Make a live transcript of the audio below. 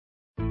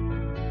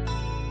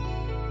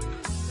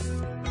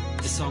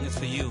song is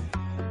for you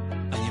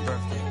on your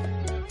birthday.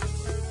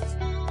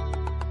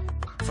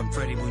 From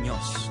Freddie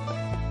Muñoz.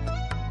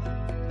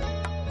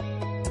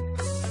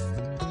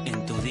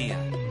 En tu día.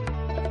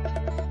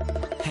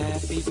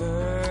 Happy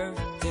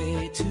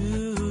birthday to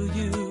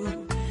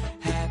you.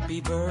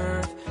 Happy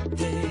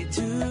birthday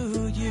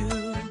to you.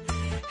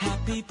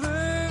 Happy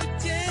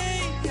birthday,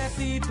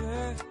 happy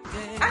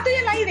birthday. ¡Ah, estoy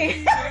al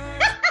aire!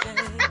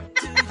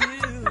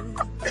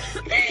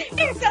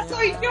 ¡Esa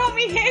soy yo,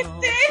 mi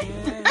gente!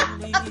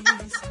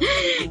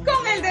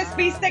 Con el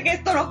despiste que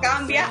esto no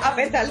cambia a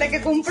pesar de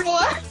que cumplo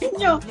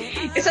año.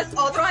 Eso es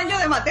otro año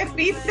de más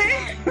despiste.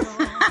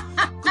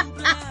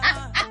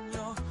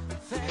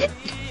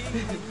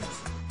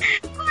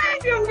 Ay,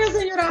 Dios mío,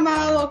 señor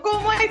amado,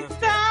 ¿cómo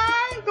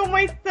están? ¿Cómo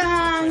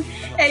están?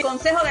 El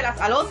consejo de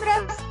las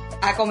alondras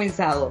ha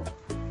comenzado.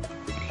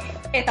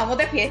 Estamos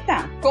de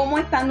fiesta. ¿Cómo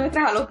están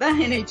nuestras alondras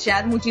en el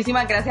chat?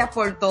 Muchísimas gracias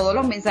por todos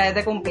los mensajes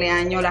de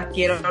cumpleaños. Las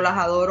quiero, las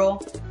adoro.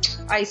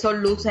 Ay,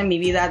 son luz en mi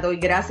vida. Doy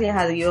gracias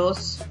a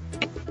Dios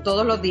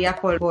todos los días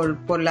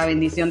por la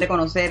bendición de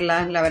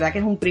conocerlas. La verdad que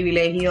es un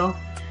privilegio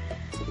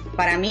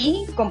para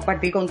mí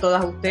compartir con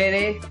todas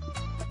ustedes.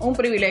 Un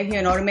privilegio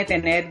enorme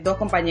tener dos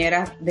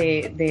compañeras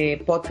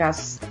de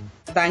podcast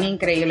tan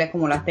increíbles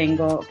como las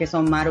tengo, que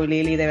son Maru y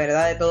Lili. De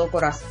verdad, de todo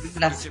corazón,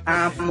 las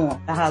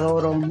amo, las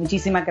adoro.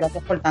 Muchísimas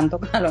gracias por tanto,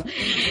 Carlos.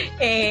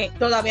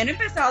 Todavía no he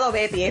empezado,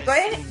 Betty. Esto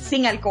es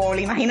sin alcohol.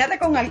 Imagínate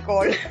con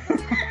alcohol.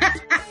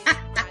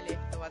 Vale,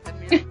 esto va a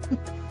terminar.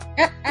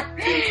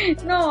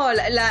 No,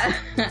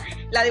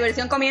 la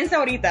diversión comienza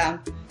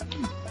ahorita.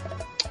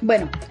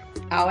 Bueno,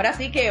 ahora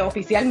sí que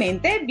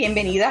oficialmente,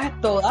 bienvenidas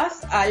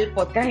todas al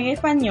podcast en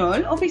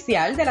español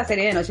oficial de la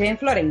serie de Noches en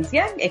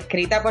Florencia,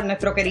 escrita por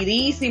nuestro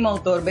queridísimo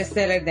autor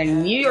bestseller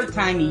del New York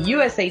Times y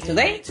USA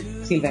Today,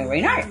 Sylvain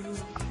Reynard.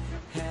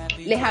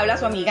 Les habla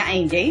su amiga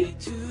MJ,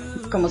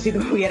 como si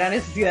tuviera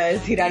necesidad de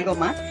decir algo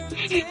más.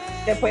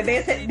 Después de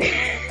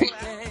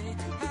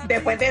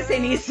ese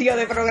inicio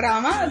de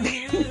programa,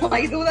 no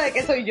hay duda de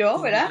que soy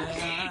yo, ¿verdad?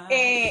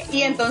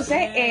 Y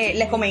entonces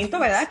les comento,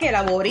 ¿verdad? Que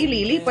la Bori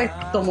Lili pues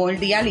tomó el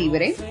día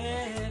libre,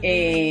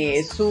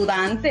 su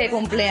Dante de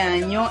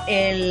cumpleaños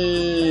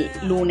el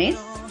lunes,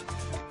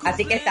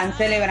 así que están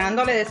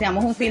celebrando. Le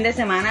deseamos un fin de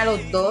semana a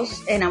los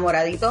dos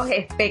enamoraditos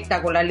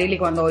espectacular. Lili,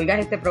 cuando oigas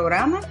este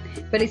programa,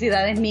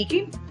 felicidades,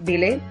 Miki,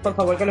 dile por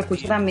favor que lo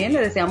escuche también. Le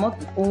deseamos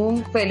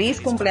un feliz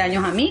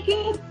cumpleaños a Miki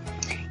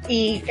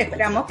y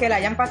esperamos que la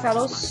hayan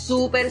pasado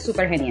súper,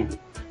 súper genial.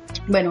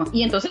 Bueno,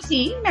 y entonces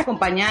sí, me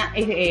acompaña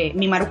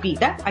mi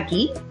Maruquita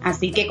aquí,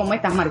 así que ¿cómo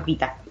estás,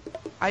 Maruquita?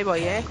 Ahí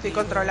voy, estoy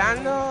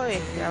controlando, a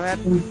ver,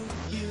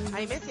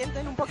 ahí me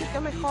sienten un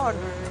poquito mejor,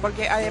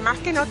 porque además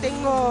que no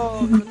tengo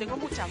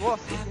mucha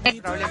voz, ese es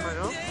el problema,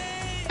 ¿no?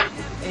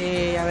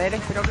 A ver,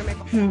 espero que me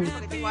escuchen,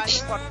 porque tengo algo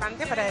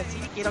importante para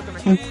decir y quiero que me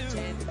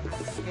escuchen.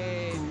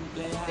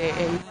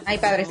 Ay,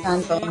 Padre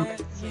Santo.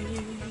 Sí.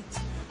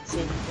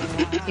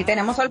 Y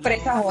tenemos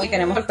sorpresas hoy,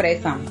 tenemos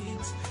sorpresa.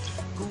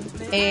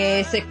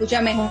 Se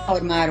escucha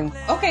mejor, Maru.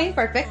 Ok,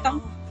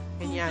 perfecto.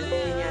 Genial.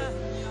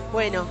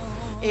 Bueno,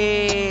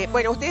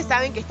 ustedes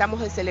saben que estamos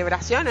de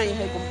celebración, hoy es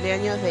el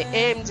cumpleaños de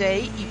MJ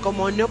y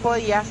como no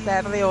podía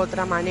ser de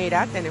otra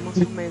manera, tenemos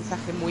un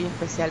mensaje muy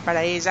especial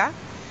para ella,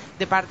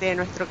 de parte de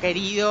nuestro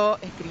querido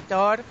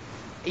escritor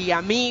y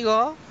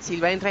amigo,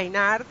 Sylvain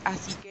Reynard,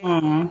 así que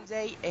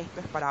MJ, esto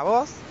es para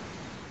vos.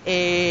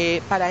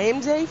 Para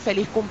MJ,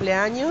 feliz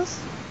cumpleaños.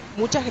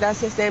 Muchas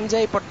gracias,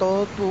 MJ, por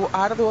todo tu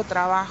arduo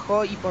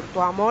trabajo y por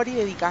tu amor y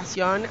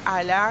dedicación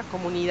a la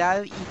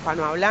comunidad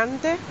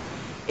hispanohablante.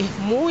 Es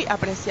muy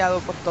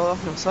apreciado por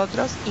todos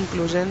nosotros,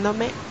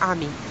 incluyéndome a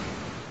mí.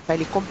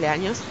 Feliz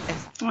cumpleaños.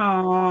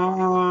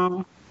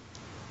 Oh.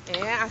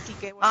 Así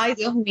que, bueno, ay,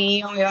 Dios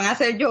mío, me van a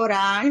hacer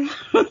llorar.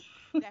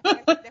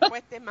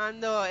 Después te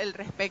mando el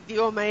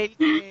respectivo mail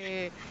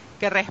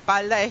que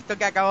respalda esto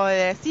que acabo de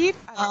decir.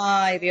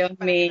 Ay, Dios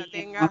mío.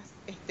 Que lo tengas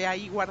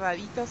ahí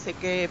guardadito, sé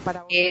que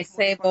para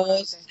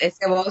vos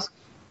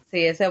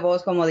ese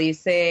voz, como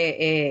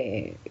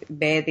dice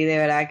Betty, de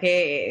verdad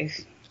que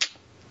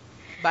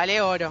vale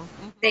oro.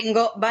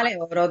 Tengo,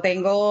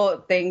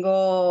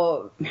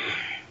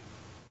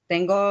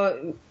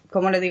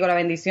 como les digo, la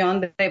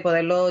bendición de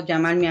poderlo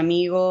llamar mi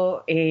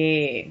amigo.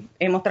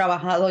 Hemos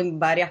trabajado en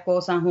varias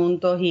cosas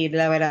juntos y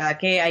la verdad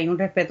que hay un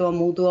respeto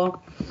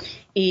mutuo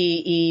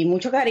y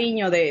mucho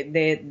cariño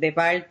de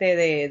parte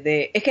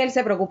de... Es que él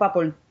se preocupa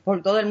por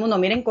todo el mundo.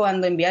 Miren,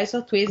 cuando envía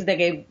esos tweets de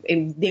que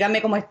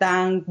díganme cómo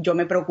están, yo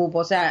me preocupo.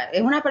 O sea,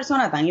 es una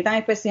persona tan y tan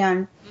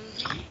especial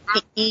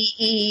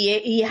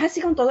y es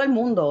así con todo el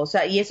mundo. O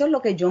sea, y eso es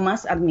lo que yo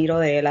más admiro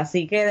de él.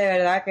 Así que de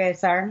verdad que,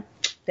 Sar,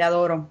 te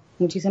adoro.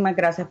 Muchísimas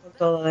gracias por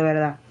todo, de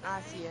verdad.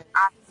 Así es.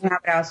 Un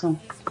abrazo.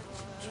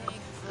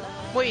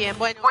 Muy bien,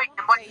 bueno,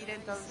 vamos a ir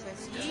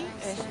entonces,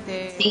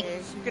 ¿sí?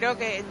 Creo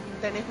que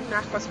tenés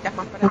unas cositas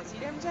más para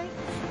decir,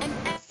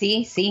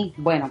 MJ. Sí,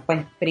 bueno,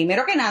 pues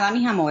primero que nada,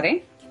 mis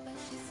amores,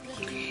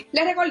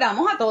 les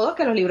recordamos a todos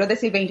que los libros de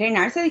Sylvain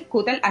Reynard se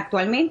discuten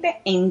actualmente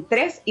en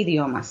 3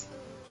 idiomas,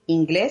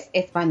 inglés,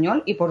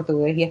 español y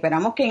portugués. Y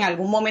esperamos que en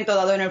algún momento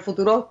dado en el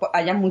futuro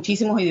haya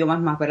muchísimos idiomas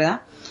más,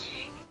 ¿verdad?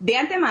 De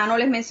antemano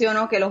les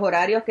menciono que los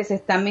horarios que se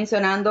están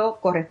mencionando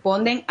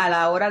corresponden a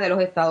la hora de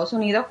los Estados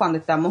Unidos cuando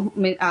estamos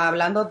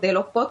hablando de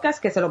los podcasts,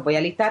 que se los voy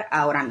a listar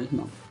ahora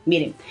mismo.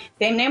 Miren,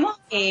 tenemos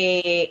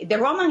The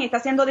Roman está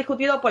siendo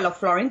discutido por los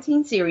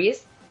Florentine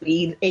Series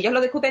y ellos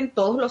lo discuten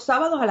todos los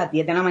sábados a las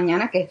 10 de la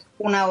mañana, que es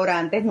una hora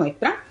antes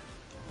nuestra.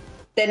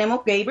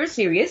 Tenemos Gaber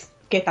Series,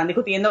 que están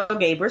discutiendo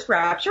Gaber's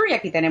Rapture, y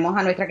aquí tenemos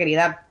a nuestra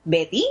querida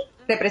Betty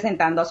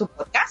representando a su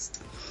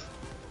podcast.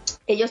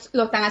 Ellos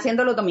lo están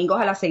haciendo los domingos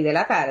a las 6 de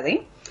la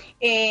tarde.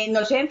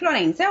 Noche en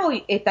Florencia,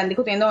 hoy están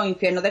discutiendo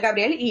Infierno de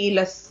Gabriel y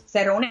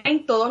se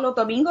reúnen todos los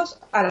domingos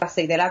a las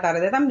 6 de la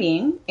tarde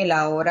también, en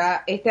la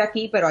hora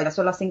aquí, pero allá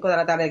son las 5 de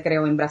la tarde,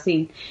 creo, en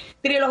Brasil.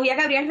 Trilogía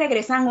Gabriel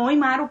regresan hoy,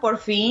 Maru, por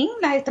fin.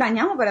 Las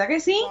extrañamos, ¿verdad que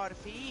sí? Por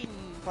fin.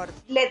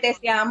 Les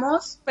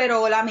deseamos,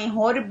 pero la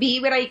mejor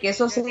vibra y que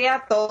eso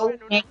sea todo un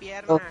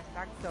éxito.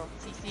 Exacto.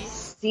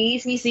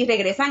 Sí,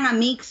 regresan a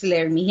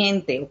Mixler, mi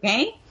gente, ¿ok?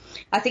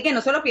 Así que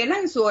no se lo pierdan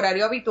en su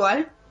horario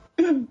habitual,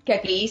 que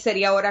aquí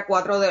sería ahora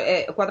 4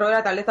 de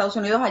la tarde Estados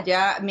Unidos,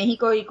 allá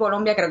México y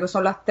Colombia creo que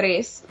son las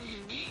 3.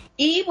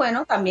 Y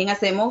bueno, también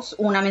hacemos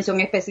una mención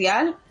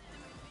especial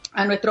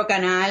a nuestro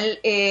canal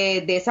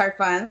de SAR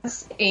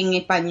Fans en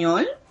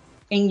español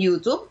en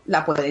YouTube,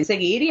 la pueden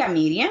seguir, y a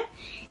Miriam,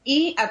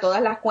 y a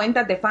todas las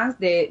cuentas de fans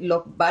de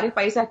los varios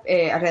países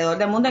alrededor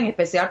del mundo, en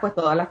especial pues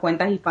todas las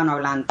cuentas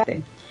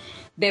hispanohablantes.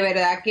 De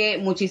verdad que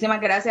muchísimas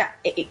gracias.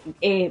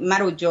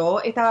 Maru, yo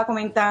estaba estaba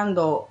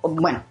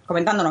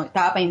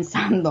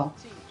pensando,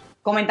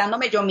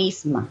 comentándome yo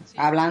misma,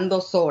 hablando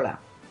sola,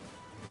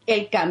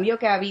 el cambio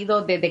que ha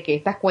habido desde que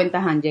estas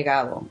cuentas han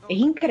llegado. Es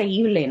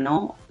increíble,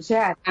 ¿no? O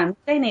sea,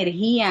 tanta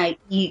energía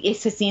y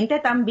se siente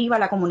tan viva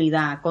la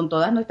comunidad con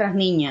todas nuestras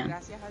niñas.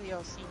 Gracias a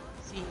Dios,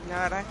 sí, la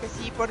verdad es que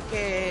sí,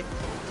 porque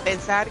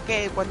pensar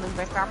que cuando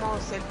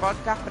empezamos el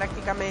podcast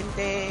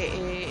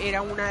prácticamente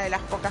era una de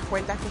las pocas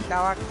cuentas que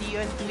estaba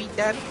activa en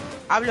Twitter.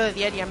 Hablo de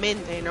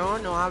diariamente, ¿no?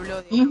 No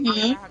hablo de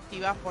cuentas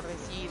activas por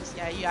decir si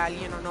hay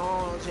alguien o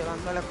no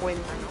llevando la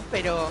cuenta, ¿no?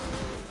 Pero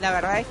la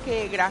verdad es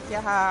que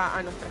gracias a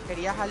nuestras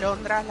queridas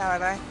alondras, la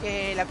verdad es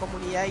que la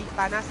comunidad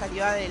hispana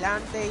salió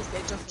adelante y se ha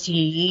hecho sentir,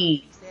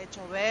 y se ha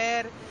hecho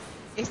ver.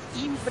 Es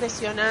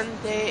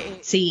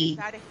impresionante.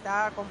 César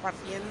está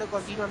compartiendo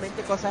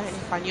continuamente cosas en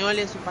español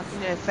en su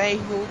página de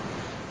Facebook.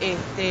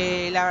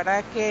 La verdad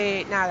es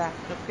que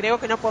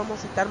creo que no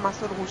podemos estar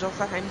más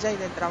orgullosas, MJ,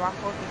 del trabajo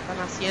que están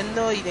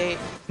haciendo y de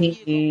cómo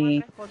han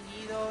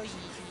respondido y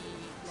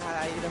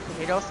de lo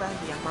generosas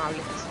y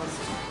amables que son.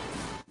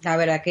 La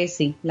verdad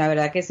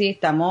que sí,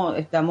 estamos,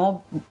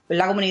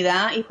 la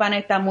comunidad hispana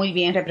está muy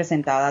bien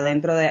representada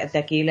dentro de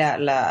aquí de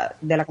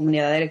la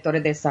comunidad de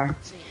lectores de SAR.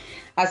 Sí.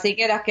 Así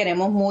que las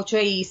queremos mucho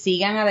y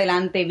sigan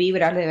adelante,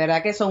 vibras, de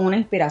verdad que son una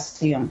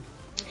inspiración.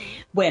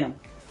 Bueno,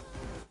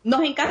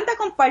 nos encanta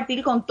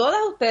compartir con todas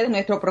ustedes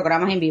nuestros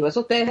programas en vivo,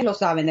 eso ustedes lo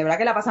saben, de verdad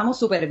que la pasamos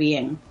súper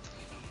bien.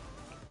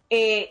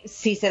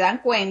 Si se dan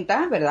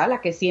cuenta, ¿verdad? Las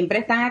que siempre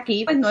están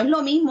aquí, pues no es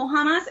lo mismo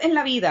jamás en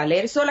la vida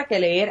leer sola que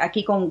leer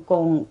aquí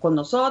con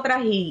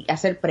nosotras y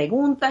hacer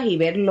preguntas y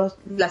ver las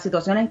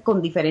situaciones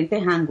con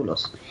diferentes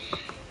ángulos.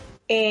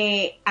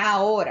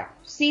 Ahora,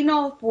 si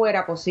no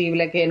fuera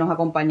posible que nos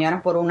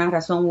acompañaran por una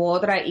razón u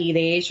otra, y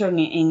de hecho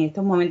en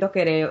estos momentos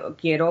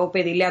quiero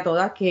pedirle a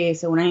todas que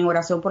se unan en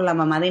oración por la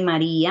mamá de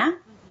María,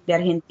 de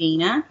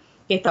Argentina,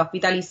 que está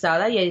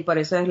hospitalizada, y por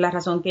eso es la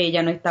razón que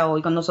ella no está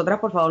hoy con nosotras.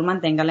 Por favor,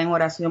 manténgala en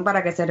oración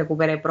para que se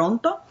recupere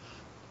pronto.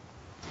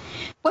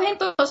 Pues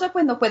entonces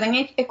nos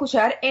pueden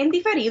escuchar en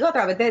diferido a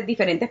través de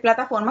diferentes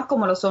plataformas,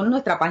 como lo son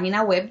nuestra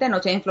página web de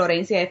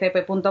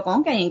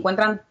nocheenflorenciafp.com, que ahí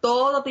encuentran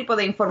todo tipo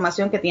de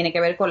información que tiene que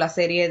ver con la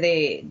serie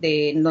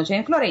de Noche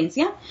en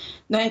Florencia.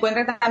 Nos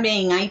encuentran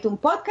también en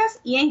iTunes Podcast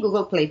y en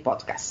Google Play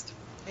Podcast.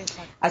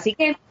 Exacto. Así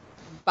que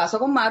paso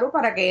con Maru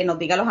para que nos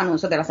diga los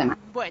anuncios de la semana.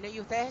 Bueno, y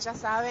ustedes ya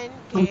saben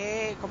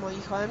que, como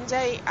dijo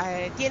MJ,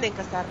 tienen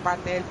que ser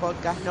parte del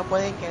podcast, no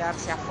pueden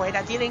quedarse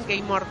afuera, tienen que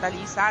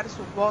inmortalizar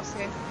sus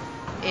voces,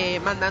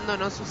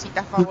 mandándonos sus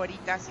citas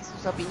favoritas y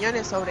sus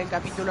opiniones sobre el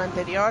capítulo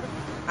anterior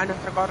a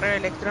nuestro correo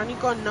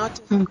electrónico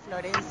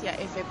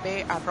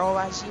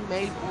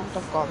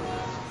nochesenflorenciafp@gmail.com.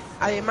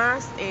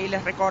 Además,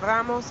 les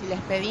recordamos y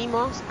les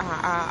pedimos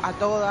a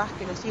todas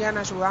que nos sigan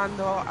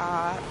ayudando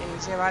a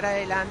llevar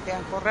adelante, a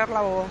correr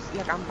la voz,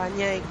 la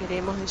campaña de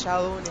Queremos de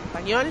Shadow en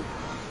español.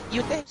 Y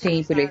ustedes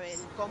saben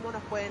cómo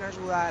nos pueden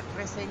ayudar: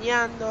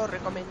 reseñando,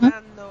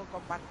 recomendando,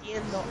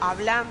 compartiendo,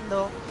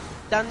 hablando,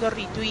 dando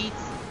retweets,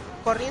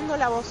 corriendo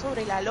la voz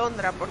sobre la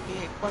alondra,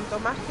 porque cuanto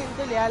más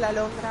gente lea la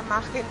alondra,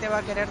 más gente va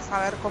a querer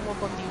saber cómo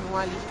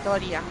continúa la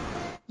historia.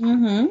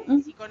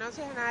 Si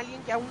conocen a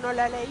alguien que aún no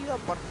la ha leído,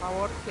 por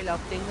favor que la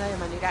obtenga de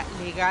manera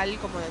legal,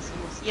 como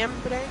decimos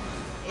siempre.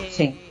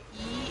 Y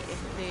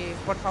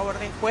por favor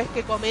después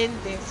que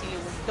comente si le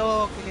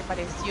gustó, qué le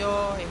pareció.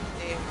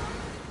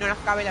 No nos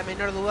cabe la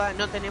menor duda,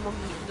 no tenemos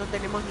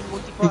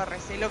ningún tipo de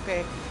recelo,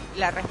 que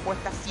la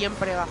respuesta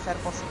siempre va a ser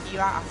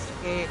positiva, así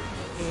que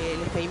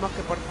les pedimos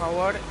que por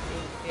favor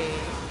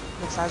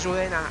nos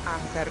ayuden a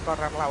hacer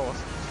correr la voz.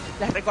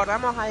 Les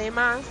recordamos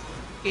además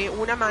que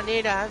una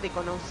manera de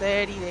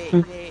conocer y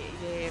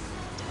de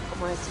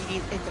como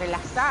decir,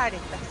 entrelazar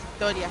estas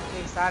historias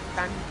que SAR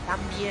tan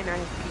bien ha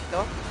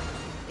escrito,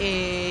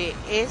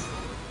 es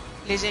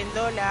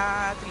leyendo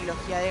la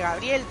trilogía de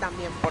Gabriel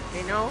también, ¿por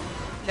qué no?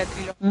 La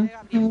trilogía de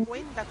Gabriel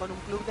cuenta con un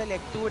club de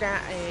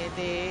lectura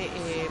de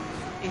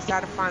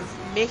SAR Fans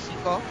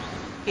México,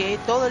 que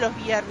todos los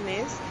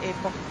viernes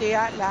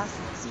postea las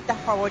citas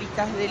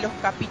favoritas de los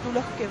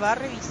capítulos que va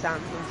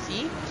revisando,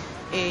 ¿sí?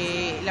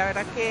 La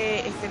verdad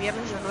que este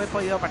viernes yo no he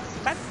podido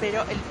participar,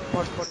 pero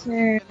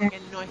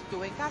porque no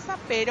estuve en casa,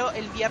 pero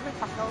el viernes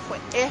pasado fue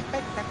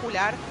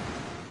espectacular.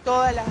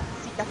 Todas las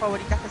citas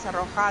favoritas que se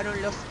arrojaron,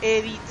 los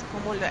edits,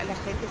 como la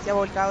gente se ha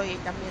volcado y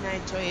también ha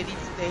hecho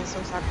edits de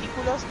esos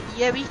artículos,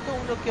 y he visto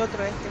uno que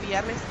otro este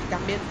viernes y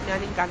también me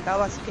han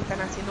encantado, así que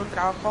están haciendo un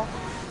trabajo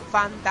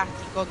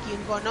fantástico.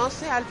 Quien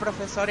conoce al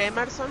profesor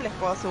Emerson, les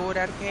puedo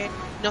asegurar que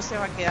no se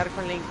va a quedar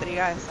con la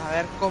intriga de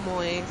saber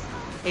cómo es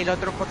el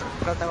otro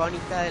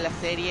protagonista de la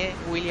serie,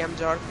 William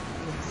York.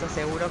 Les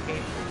aseguro que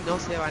no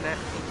se van a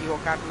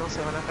equivocar, no se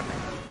van a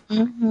arrepentir.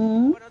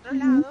 Por otro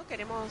lado,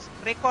 queremos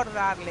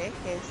recordarles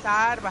que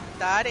SAR va a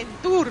estar en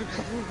tour.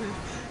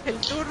 El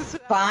tour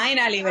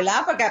finally,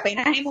 ¿verdad? Porque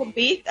apenas hemos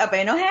visto,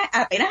 apenas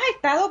ha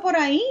estado por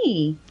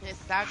ahí.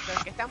 Exacto,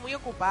 es que está muy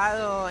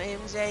ocupado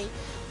MJ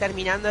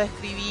terminando de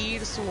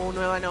escribir su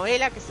nueva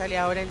novela que sale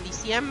ahora en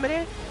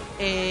diciembre.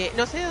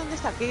 No sé de dónde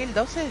saqué el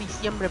 12 de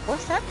diciembre,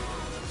 ¿puede ser?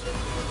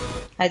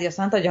 Ay, Dios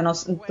santo, yo no,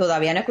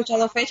 todavía no he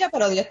escuchado fecha,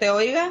 pero Dios te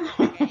oiga.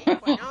 Okay,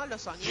 bueno, lo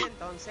soñé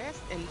entonces,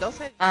 el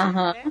 12 de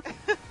diciembre.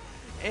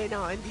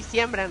 No, en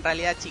diciembre en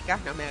realidad, chicas,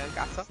 no me hagan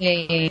caso.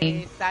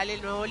 Sí. Sale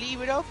el nuevo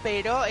libro,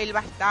 pero él va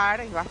a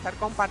estar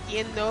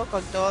compartiendo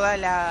con toda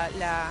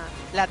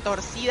la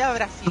torcida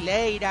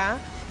brasileira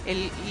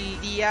el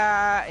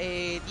día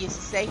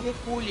 16 de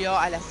julio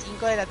a las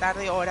 5 de la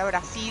tarde, hora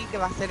Brasil, que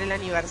va a ser el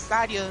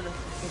aniversario de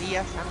nuestras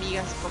queridas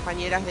amigas y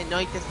compañeras de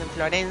Noites en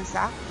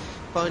Florencia,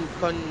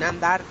 con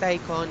Andarta y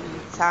con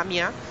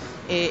Samia.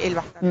 Él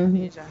va a estar con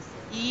ellas.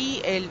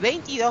 Y el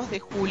 22 de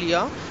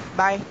julio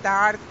va a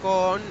estar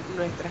con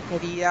nuestras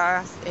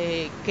queridas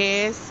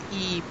Kes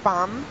y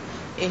Pam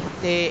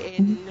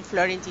en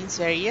Florentine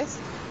Series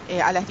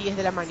a las 10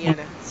 de la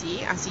mañana,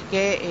 ¿sí? Así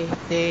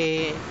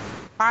que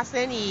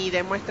pasen y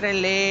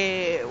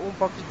demuéstrenle un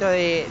poquito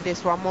de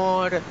su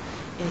amor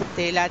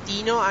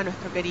latino a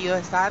nuestro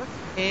querido SAR.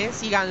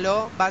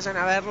 Síganlo, vayan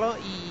a verlo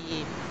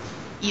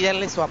y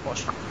denle su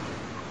apoyo.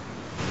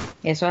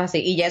 Eso es así.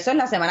 Y ya eso es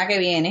la semana que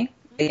viene.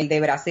 El de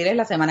Brasil es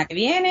la semana que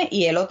viene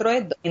y el otro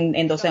es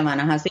en 2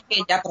 semanas. Así que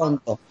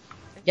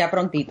ya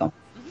prontito.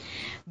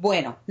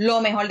 Bueno,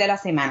 lo mejor de la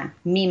semana,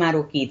 mi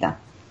Maruquita.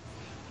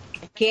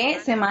 Qué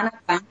semana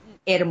tan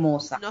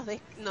hermosa. Nos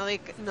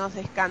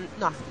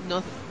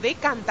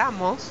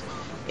decantamos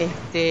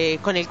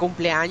con el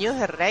cumpleaños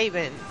de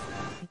Raven.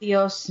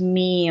 Dios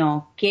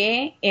mío,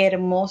 qué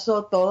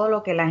hermoso todo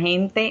lo que la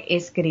gente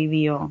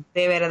escribió.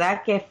 De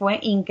verdad que fue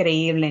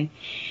increíble.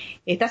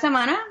 Esta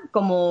semana,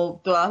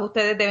 como todas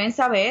ustedes deben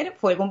saber,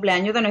 fue el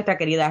cumpleaños de nuestra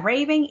querida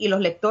Raven y los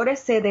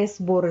lectores se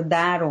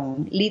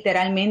desbordaron,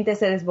 literalmente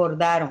se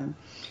desbordaron,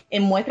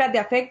 en muestras de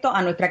afecto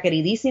a nuestra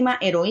queridísima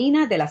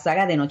heroína de la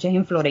saga de Noches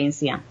en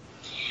Florencia.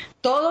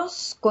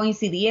 Todos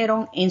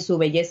coincidieron en su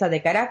belleza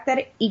de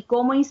carácter y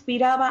cómo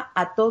inspiraba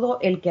a todo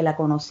el que la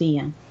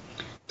conocía.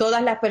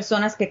 Todas las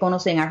personas que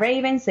conocen a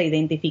Raven se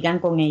identifican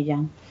con ella,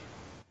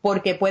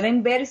 porque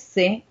pueden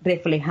verse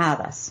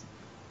reflejadas.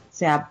 O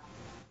sea,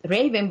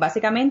 Raven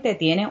básicamente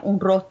tiene un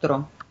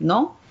rostro,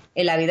 ¿no?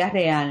 En la vida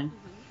real.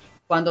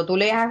 Cuando tú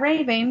leas a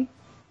Raven,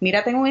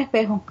 mírate en un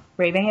espejo.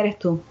 Raven eres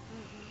tú.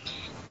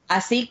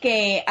 Así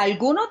que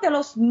algunos de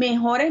los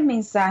mejores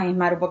mensajes,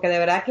 Maru, porque de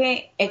verdad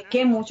que es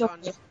que mucho,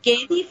 qué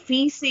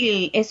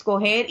difícil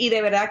escoger, y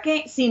de verdad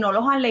que si no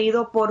los han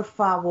leído, por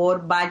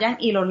favor, vayan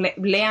y los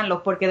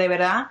léanlos, porque de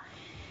verdad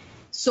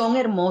son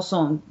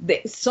hermosos,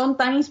 son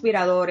tan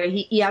inspiradores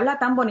y habla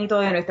tan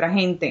bonito de nuestra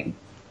gente.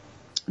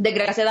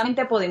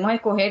 Desgraciadamente pudimos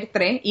escoger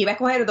 3, iba a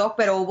escoger 2,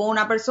 pero hubo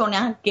una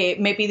persona que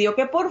me pidió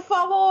que por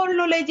favor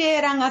lo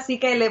leyeran, así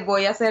que les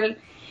voy a hacer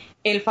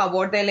el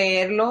favor de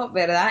leerlo,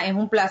 ¿verdad? Es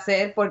un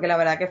placer porque la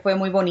verdad que fue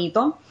muy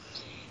bonito.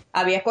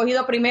 Había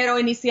escogido primero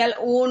inicial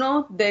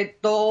 1 de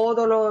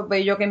todo lo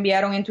bello que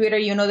enviaron en Twitter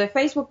y 1 de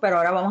Facebook, pero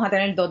ahora vamos a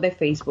tener 2 de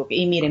Facebook.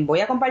 Y miren, voy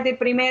a compartir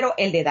primero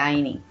el de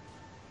Daini.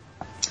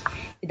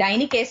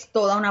 Daini, que es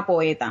toda una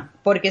poeta,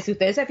 porque si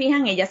ustedes se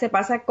fijan, ella se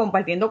pasa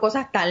compartiendo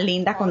cosas tan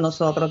lindas con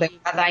nosotros. De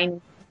verdad,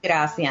 Daini,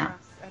 gracias.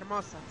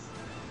 Hermosas.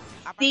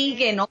 Sí,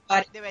 que no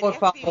pare, por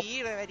favor.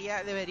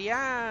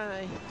 Debería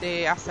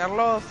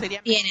hacerlo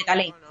seriamente. Tiene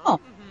talento. ¿No?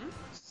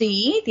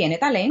 Sí, tiene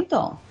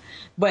talento.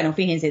 Bueno,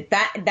 fíjense,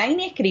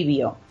 Daini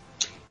escribió: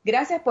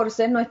 gracias por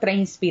ser nuestra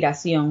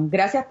inspiración,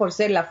 gracias por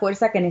ser la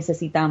fuerza que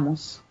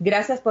necesitamos,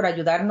 gracias por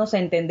ayudarnos a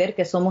entender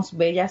que somos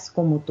bellas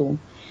como tú,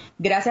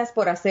 gracias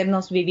por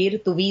hacernos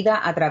vivir tu vida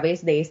a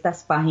través de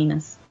estas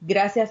páginas,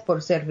 gracias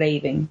por ser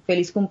Raven.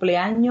 Feliz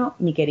cumpleaños,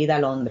 mi querida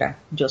Alondra.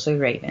 Yo soy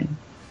Raven.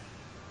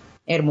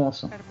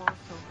 Hermoso. Hermoso.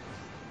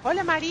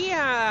 Hola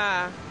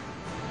María,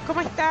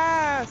 ¿cómo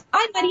estás?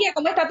 Ay, María,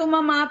 ¿cómo está tu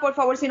mamá? Por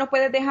favor, si nos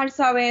puedes dejar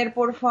saber,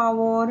 por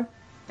favor.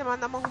 Te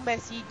mandamos un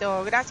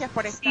besito. Gracias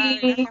por estar, Sí,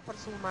 gracias por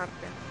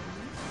sumarte.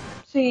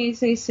 sí,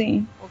 sí,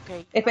 sí.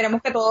 Ok.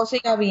 Esperemos que todo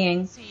siga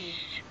bien. Sí.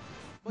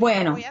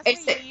 Bueno, voy a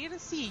seguir,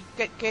 sí.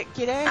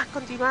 ¿Quieres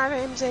continuar,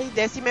 MJ?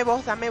 Decime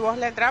vos, dame vos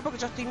la entrada porque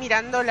yo estoy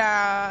mirando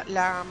la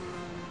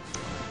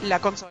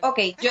consola. ok,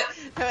 yo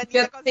La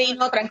consola. sí,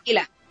 no,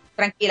 tranquila.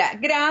 Tranquila.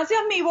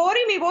 Gracias, mi Bori.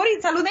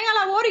 Saluden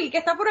a la Bori, que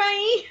está por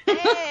ahí.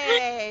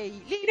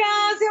 ¡Ey!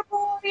 Gracias,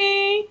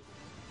 Bori.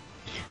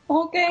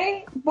 Ok.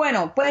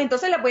 Bueno, pues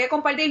entonces les voy a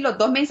compartir los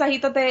 2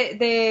 mensajitos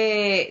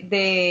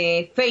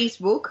de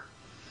Facebook.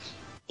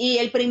 Y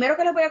el primero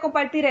que les voy a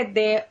compartir es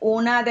de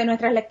una de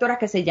nuestras lectoras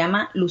que se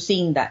llama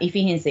Lucinda. Y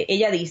fíjense,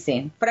 ella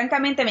dice,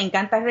 francamente me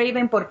encanta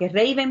Raven porque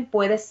Raven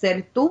puede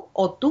ser tú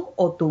o tú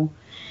o tú.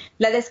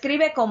 La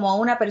describe como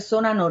una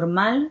persona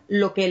normal,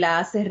 lo que la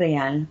hace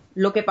real.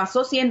 Lo que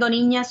pasó siendo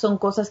niña son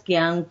cosas que,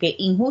 aunque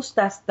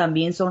injustas,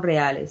 también son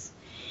reales.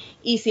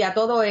 Y si a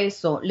todo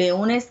eso le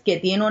unes que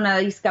tiene una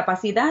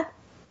discapacidad,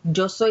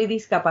 yo soy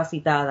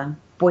discapacitada,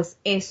 pues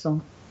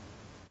eso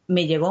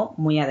me llegó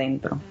muy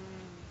adentro.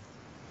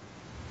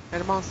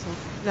 Hermoso,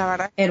 la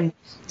verdad. Hermoso.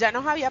 Ya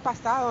nos había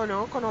pasado,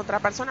 ¿no? Con otra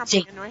persona, porque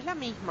Sí. no es la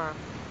misma.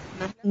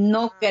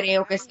 No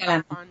creo que sea la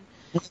misma.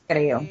 No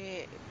creo.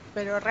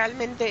 Pero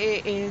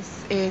realmente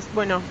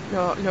bueno,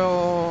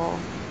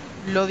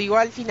 lo digo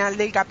al final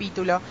del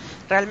capítulo,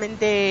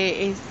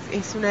 realmente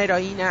es una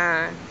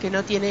heroína que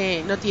no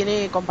tiene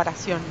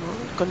comparación,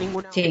 ¿no? Con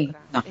ninguna Sí,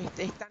 otra. no.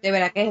 De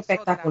verdad que es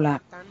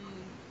espectacular.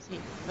 Sí,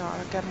 la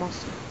verdad que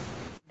hermoso.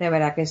 De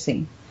verdad que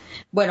sí.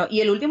 Bueno,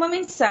 y el último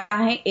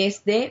mensaje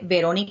es de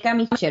Verónica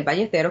Michelle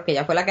Ballesteros, que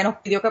ella fue la que nos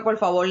pidió que por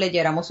favor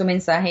leyéramos su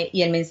mensaje,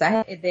 y el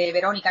mensaje de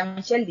Verónica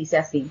Michelle dice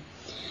así: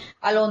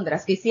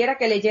 Alondras, quisiera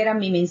que leyeran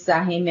mi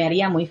mensaje, me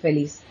haría muy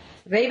feliz.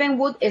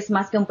 Ravenwood es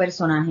más que un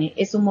personaje,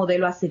 es un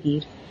modelo a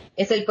seguir.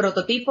 Es el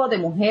prototipo de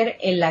mujer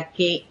en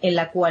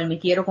la cual me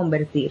quiero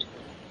convertir.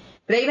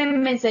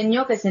 Raven me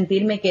enseñó que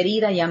sentirme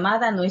querida y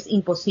amada no es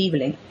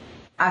imposible.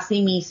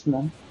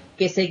 Asimismo,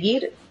 que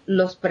seguir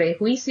los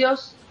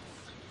prejuicios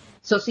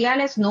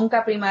sociales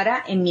nunca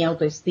primará en mi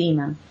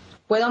autoestima.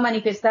 Puedo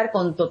manifestar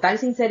con total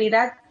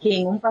sinceridad que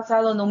en un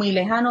pasado no muy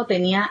lejano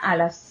tenía a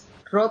las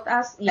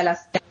rotas y a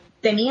las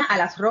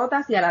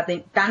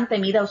tan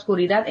temida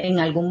oscuridad en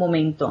algún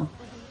momento,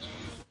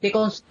 que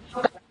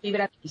consumió cada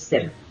fibra de mi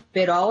ser.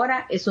 Pero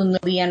ahora es un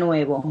nuevo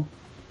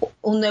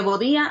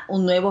día,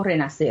 un nuevo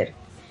renacer.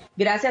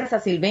 Gracias a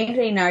Sylvain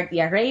Reynard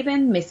y a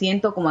Raven, me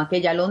siento como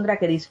aquella alondra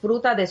que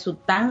disfruta de su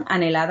tan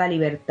anhelada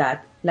libertad,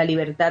 la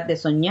libertad de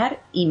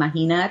soñar,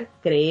 imaginar,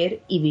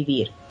 creer y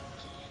vivir.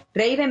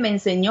 Raven me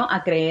enseñó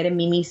a creer en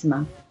mí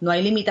misma. No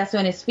hay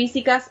limitaciones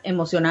físicas,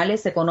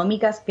 emocionales,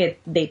 económicas que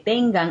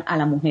detengan a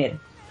la mujer.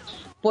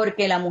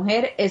 Porque la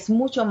mujer es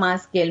mucho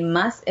más que el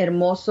más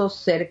hermoso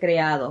ser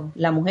creado.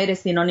 La mujer es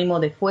sinónimo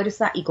de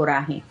fuerza y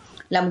coraje.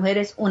 La mujer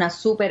es una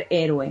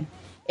superhéroe.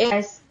 Ella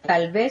es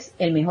tal vez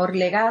el mejor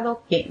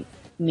legado que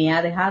me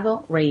ha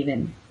dejado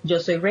Raven. Yo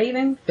soy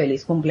Raven.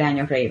 Feliz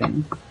cumpleaños,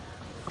 Raven.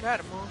 Qué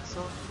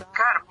hermoso.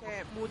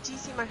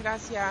 Muchísimas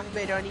gracias,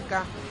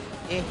 Verónica.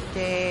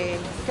 Qué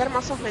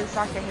hermosos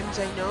mensajes,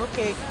 MJ, ¿no?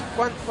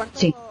 ¿Cuántos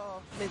Sí.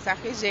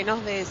 mensajes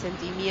llenos de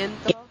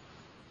sentimiento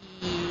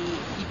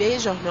y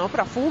bellos, ¿no?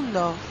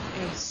 Profundos.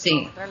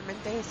 Sí.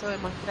 Realmente eso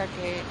demuestra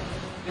que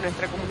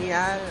nuestra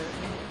comunidad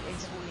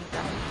es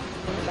única.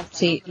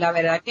 Sí, la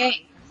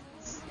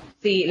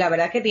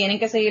verdad que tienen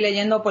que seguir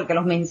leyendo porque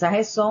los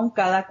mensajes son,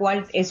 cada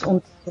cual es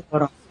un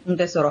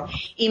tesoro.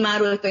 Y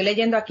Maru, estoy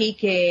leyendo aquí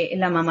que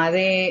la mamá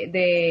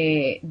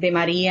de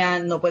María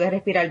no puede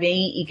respirar bien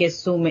y que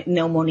su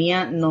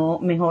neumonía no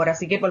mejora.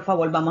 Así que por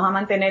favor, vamos a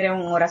mantener en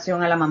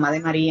oración a la mamá de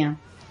María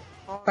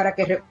para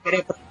que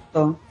recupere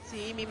pronto.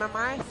 Sí, mi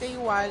mamá está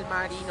igual,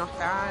 Mari, por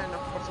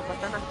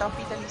supuesto no está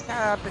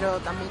hospitalizada, pero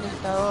también ha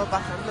estado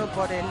pasando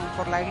por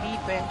la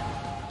gripe.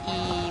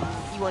 Y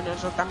bueno,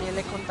 yo también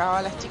les contaba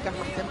a las chicas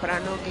más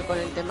temprano que con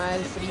el tema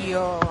del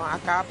frío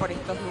acá por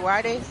estos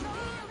lugares,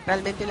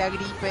 realmente la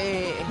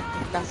gripe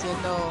está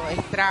haciendo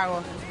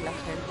estragos en la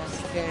gente.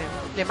 Así que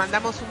le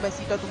mandamos un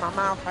besito a tu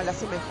mamá, ojalá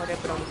se mejore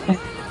pronto.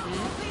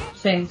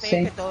 Sí, Sé sí.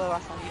 que todo va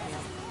a salir bien.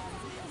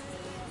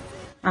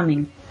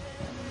 Amén.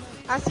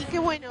 Así que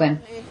bueno,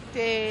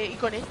 y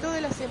con esto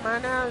de la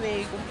semana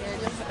de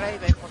cumpleaños de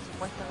Raven, por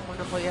supuesto, como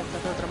no podía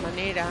ser de otra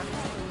manera,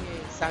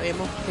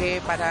 sabemos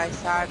que para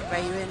Isaac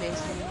Raven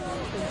es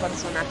un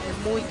personaje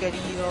muy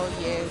querido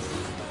y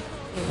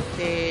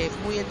es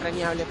muy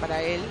entrañable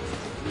para él.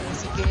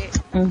 Así que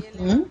también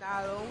le han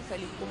dado un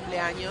feliz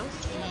cumpleaños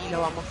y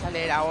lo vamos a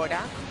leer ahora.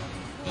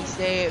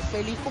 Dice: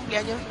 feliz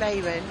cumpleaños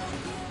Raven,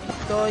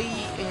 estoy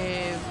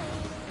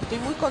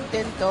muy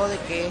contento de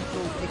que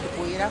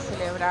pudieras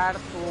celebrar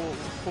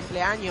tu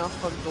cumpleaños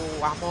con tu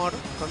amor,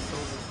 con tu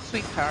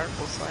sweetheart,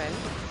 puso él,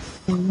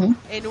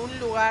 en un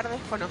lugar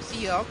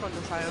desconocido, cuando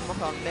sabemos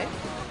dónde.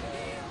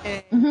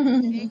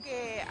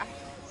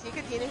 Sé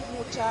que tienes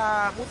mucho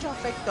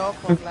afecto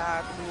por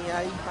la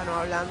comunidad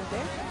hispanohablante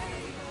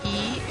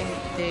y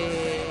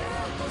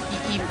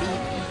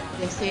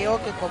deseo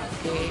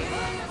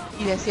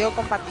deseo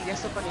compartir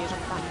eso con ellos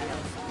también.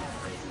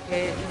 Así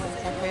que el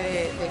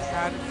mensaje de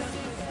Sar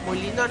muy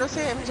lindo. No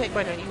sé,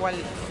 bueno, igual.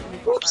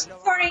 Oops,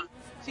 sorry.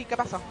 Sí, ¿qué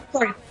pasó?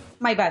 Sorry,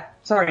 my bad.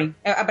 Sorry,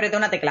 apreté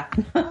una tecla.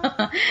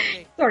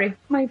 Okay. Sorry,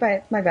 my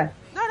bad.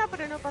 No,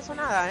 pero no pasó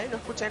nada, no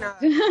escuché nada.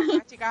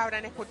 Las chicas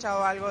habrán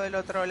escuchado algo del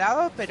otro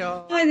lado,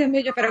 pero... Ay, Dios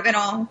mío, yo espero que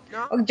no.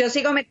 ¿No? Yo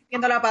sigo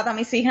metiendo la pata a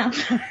mis hijas.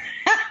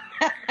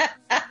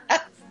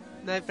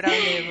 No hay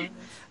problema.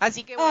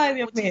 Así que bueno, Ay,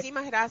 Dios mío.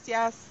 muchísimas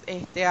gracias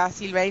a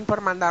Sylvain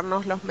por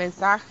mandarnos los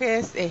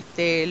mensajes,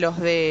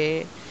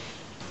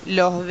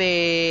 los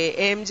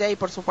de MJ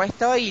por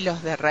supuesto y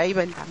los de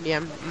Raven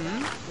también.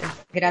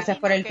 Gracias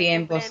por el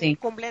tiempo, sí.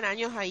 Cumplen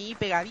años ahí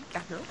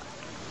pegaditas, ¿no?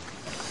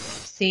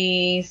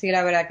 Sí,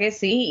 la verdad que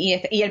sí.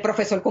 Y el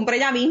profesor cumple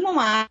ya mismo,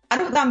 Manu,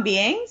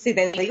 también, si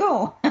te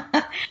digo.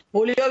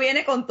 Julio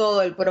viene con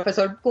todo. El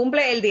profesor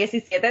cumple el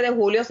 17 de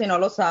julio, si no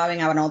lo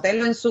saben.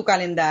 Anótenlo en su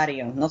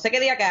calendario. No sé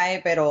qué día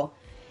cae, pero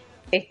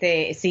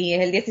sí,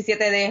 es el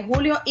 17 de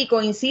julio y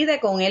coincide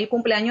con el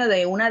cumpleaños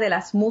de una de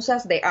las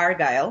musas de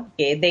Argyle,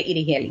 que es de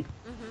Irigeli.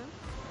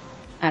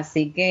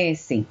 Así que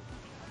sí.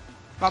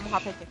 Vamos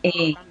a festejar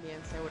también,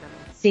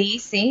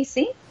 seguramente.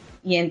 Sí.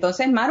 Y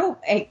entonces, Maru,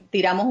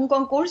 tiramos un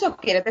concurso.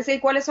 ¿Quieres decir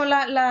cuáles son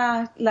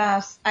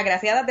las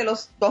agraciadas de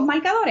los dos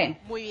marcadores?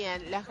 Muy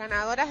bien, las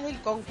ganadoras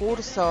del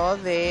concurso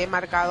de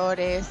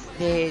marcadores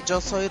de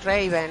Yo Soy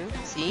Raven,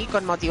 ¿sí?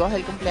 Con motivos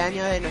del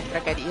cumpleaños de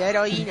nuestra querida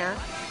heroína,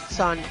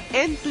 son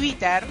en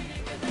Twitter,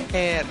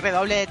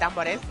 redoble de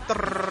tambores,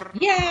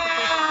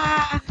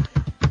 ¡Yeah!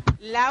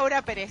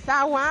 Laura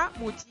Perezagua,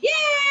 muchísimas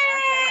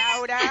gracias,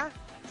 Laura.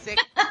 Sé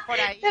que estás por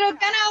ahí. ¡Te lo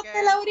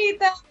ganaste,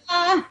 Laurita!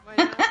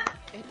 Bueno,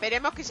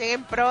 esperemos que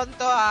lleguen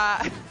pronto a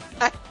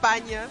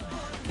España.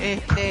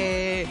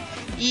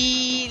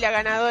 Y la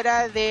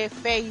ganadora de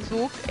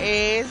Facebook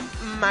es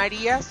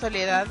María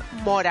Soledad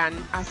Morán.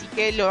 Así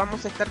que lo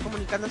vamos a estar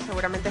comunicando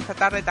seguramente esta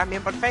tarde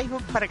también por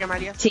Facebook para que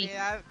María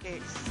Soledad,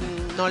 que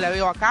no la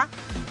veo acá,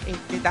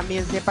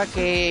 también sepa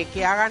que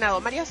ha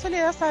ganado. María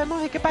Soledad,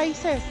 ¿sabemos de qué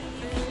país es?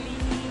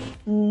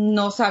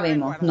 No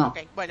sabemos, no.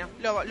 Okay. Bueno,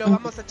 lo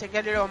vamos a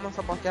chequear y lo vamos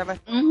a postear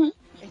después.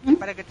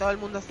 Para que todo el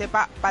mundo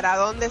sepa para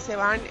dónde se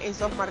van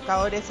esos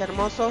marcadores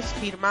hermosos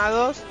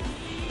firmados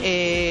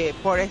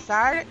por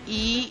ESAR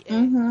y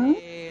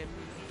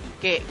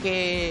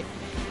que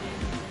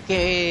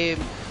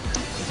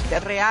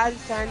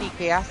realzan y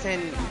que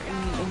hacen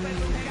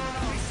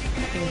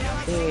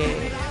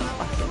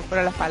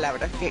por las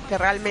palabras que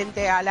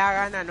realmente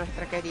halagan a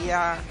nuestra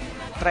querida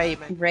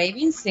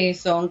Raven, sí,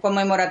 son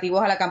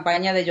conmemorativos a la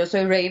campaña de Yo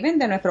Soy Raven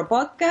de nuestro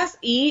podcast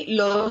y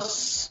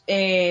los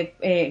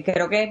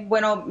creo que es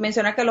bueno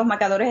mencionar que los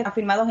marcadores están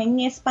firmados en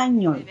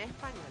español.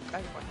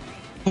 Tal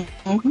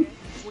cual.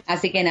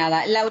 Así que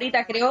nada,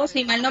 Laurita, creo,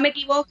 si mal no me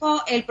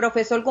equivoco, el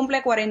profesor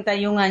cumple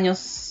 41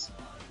 años.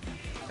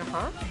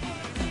 Ajá.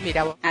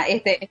 Mira vos.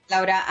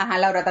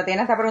 Laura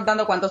Tatiana está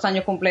preguntando cuántos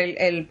años cumple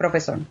el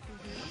profesor.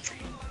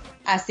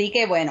 Así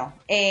que bueno,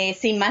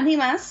 sin más ni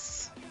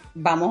más,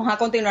 vamos a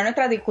continuar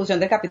nuestra discusión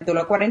del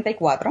capítulo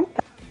 44.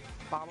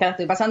 Que la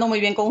estoy pasando muy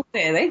bien con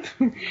ustedes,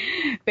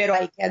 pero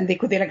hay que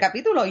discutir el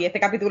capítulo y este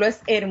capítulo es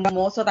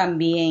hermoso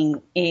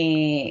también.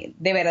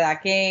 De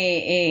verdad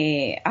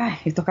que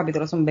estos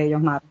capítulos son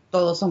bellos, Mar.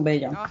 Todos son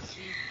bellos. Oh,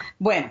 sí.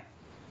 Bueno,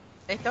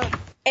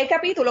 el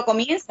capítulo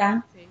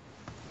comienza. Sí.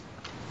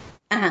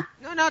 Ajá.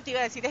 No, te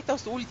iba a decir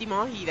estos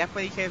últimos y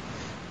después dije,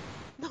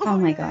 no Oh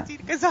voy my a God.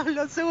 decir que son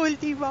los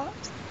últimos.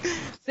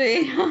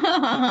 Sí.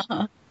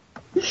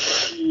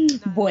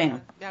 Bueno.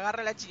 Me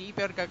agarra la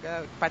chiripa porque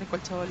parezco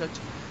el Chavo del 8.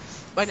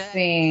 Bueno,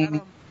 Sí.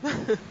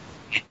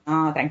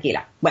 No,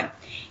 tranquila. Bueno,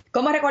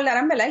 como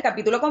recordarán, ¿verdad? El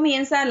capítulo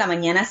comienza la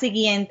mañana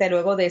siguiente,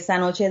 luego de esa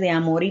noche de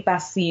amor y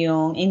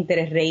pasión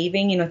entre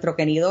Raven y nuestro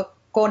querido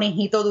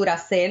conejito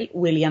Duracell,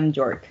 William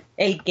York.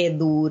 El que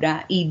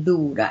dura y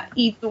dura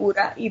y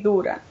dura y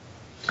dura.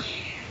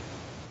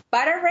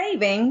 Para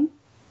Raven,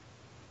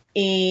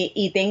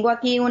 y tengo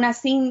aquí una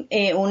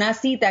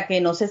cita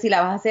que no sé si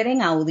la vas a hacer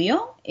en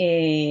audio.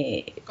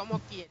 Como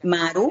quieras.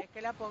 Maru. ¿Querés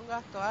que la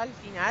pongas toda al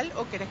final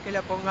o querés que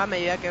la ponga a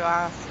medida que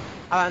vas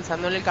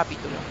avanzando en el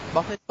capítulo?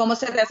 ¿Vos ¿Cómo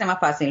se te hace más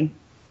fácil?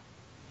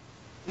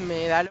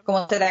 me da lo,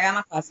 ¿Cómo se te haga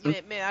más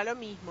fácil? me da lo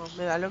mismo,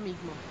 me da lo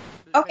mismo.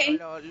 Ok,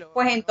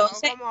 pues lo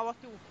entonces- hago como a vos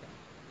te guste.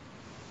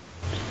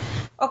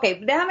 Ok,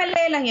 déjame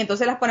leerlas y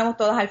entonces las ponemos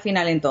todas al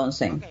final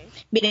entonces. Ok.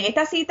 Miren,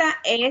 esta cita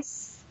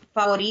es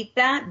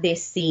favorita de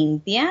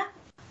Cynthia,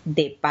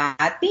 de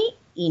Patty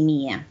y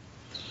mía.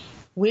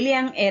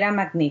 William era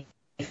magnífico.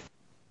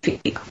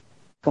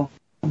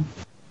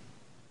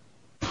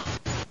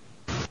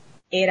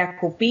 Era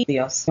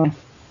Cupido.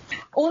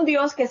 Un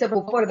dios que se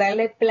preocupó por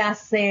darle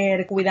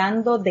placer,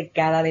 cuidando de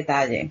cada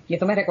detalle. Y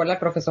esto me recuerda al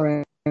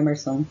profesor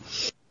Emerson.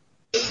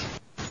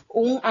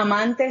 Un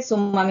amante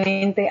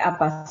sumamente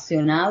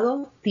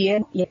apasionado,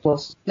 tierno y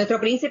esposo. Nuestro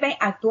príncipe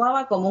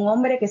actuaba como un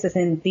hombre que se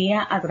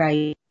sentía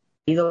atraído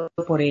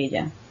por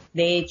ella.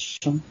 De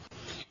hecho,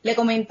 le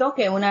comentó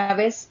que una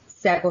vez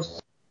se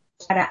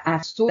acostara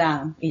a su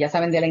lado, y ya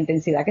saben de la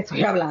intensidad que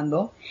estoy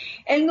hablando,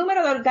 el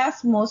número de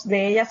orgasmos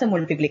de ella se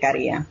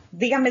multiplicaría.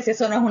 Díganme si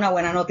eso no es una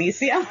buena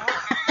noticia.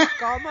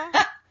 ¿Cómo?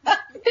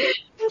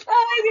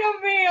 ¡Ay, Dios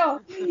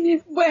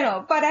mío!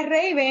 Bueno, para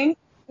Raven,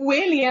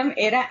 William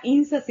era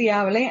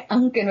insaciable,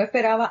 aunque no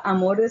esperaba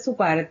amor de su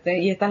parte,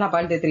 y esta es la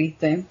parte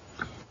triste,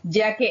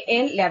 ya que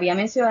él le había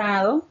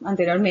mencionado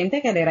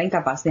anteriormente que él era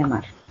incapaz de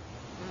amar.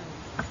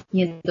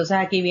 Y entonces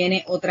aquí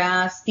viene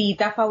otra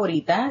cita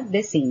favorita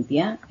de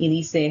Cynthia, y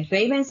dice,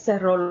 Raven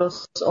cerró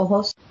los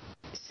ojos,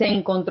 se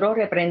encontró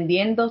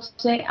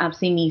reprendiéndose a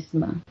sí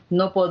misma.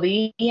 No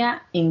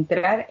podía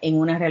entrar en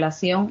una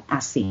relación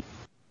así.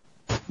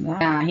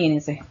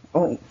 Imagínense,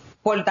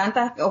 por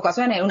tantas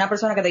ocasiones, una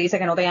persona que te dice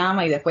que no te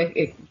ama y después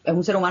es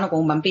un ser humano con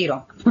un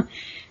vampiro.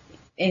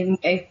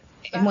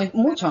 es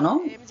mucho,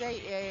 ¿no?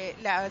 MJ,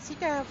 la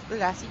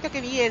cita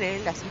que viene,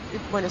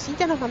 bueno,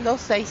 Cintia nos mandó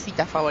 6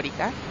 citas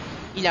favoritas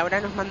y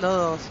Laura nos mandó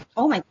 2.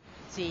 Oh my.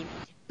 Sí,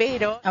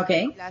 pero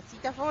Okay. La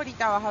cita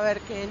favorita vas a ver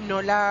que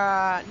no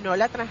la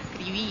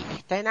transcribí,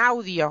 está en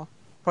audio.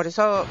 Por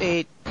eso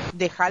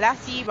déjala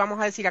así,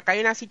 vamos a decir, acá hay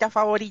una cita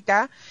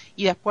favorita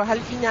y después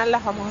al final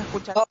las vamos a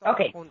escuchar todas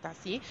juntas,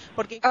 ¿sí?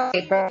 Porque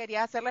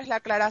quería hacerles la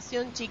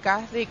aclaración,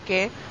 chicas, de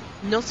que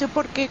no sé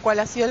por qué, cuál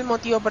ha sido el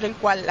motivo por el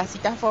cual las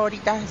citas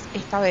favoritas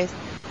esta vez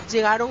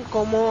llegaron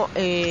como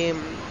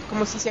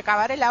si se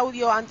acabara el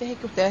audio antes de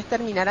que ustedes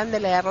terminaran de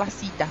leer la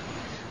cita.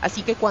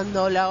 Así que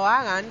cuando lo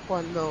hagan,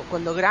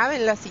 cuando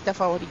graben la cita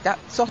favorita,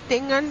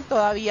 sostengan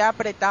todavía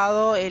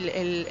apretado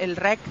el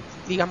rec,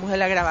 digamos, de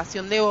la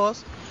grabación de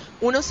voz,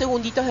 unos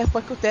segunditos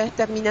después que ustedes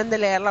terminan de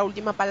leer la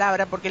última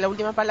palabra, porque la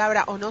última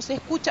palabra o no se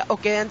escucha o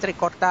queda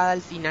entrecortada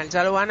al final.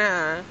 Ya lo van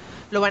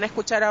a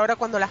escuchar ahora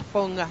cuando las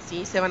ponga,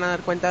 ¿sí? Se van a dar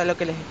cuenta de lo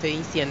que les estoy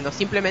diciendo.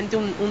 Simplemente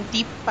un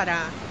tip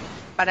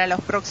para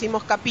los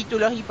próximos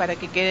capítulos y para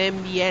que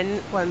queden bien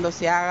cuando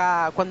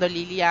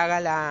Lili haga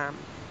la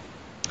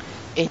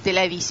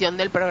edición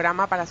del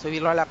programa para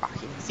subirlo a la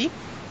página, ¿sí?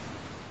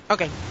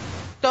 Ok,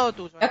 todo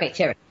tuyo. Ok,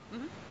 chévere.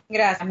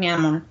 Gracias, mi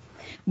amor.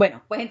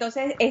 Bueno, pues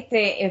entonces,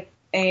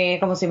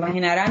 como se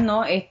imaginarán,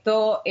 ¿no?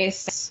 Esto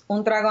es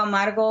un trago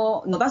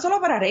amargo, no tan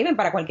solo para Raven,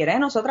 para cualquiera de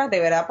nosotras, de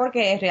verdad,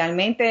 porque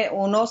realmente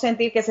uno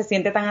sentir que se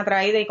siente tan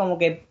atraída y como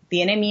que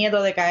tiene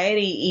miedo de caer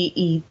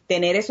y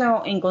tener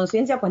eso en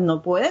conciencia, pues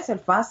no puede ser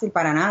fácil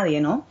para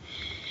nadie, ¿no?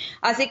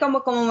 Así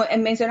como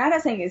mencionara,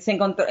 se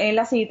encontró en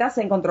la cita,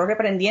 se encontró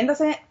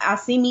reprendiéndose a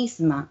sí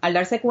misma al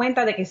darse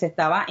cuenta de que se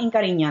estaba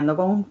encariñando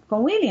con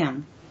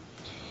William.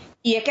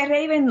 Y es que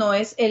Raven no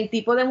es el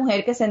tipo de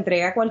mujer que se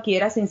entrega a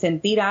cualquiera sin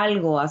sentir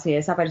algo hacia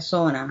esa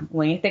persona,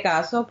 o en este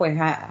caso, pues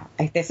a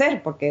este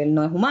ser, porque él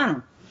no es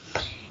humano.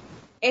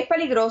 Es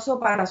peligroso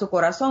para su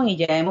corazón y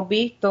ya hemos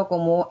visto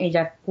cómo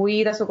ella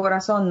cuida su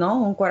corazón,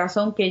 ¿no? Un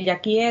corazón que ella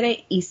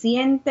quiere y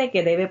siente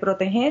que debe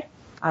proteger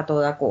a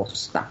toda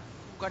costa.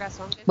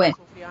 Corazón que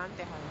sufrió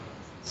antes.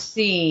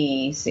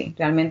 Sí,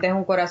 realmente es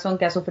un corazón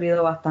que ha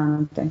sufrido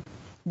bastante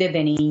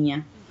desde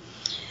niña.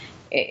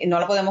 No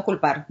la podemos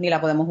culpar ni la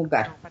podemos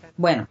juzgar.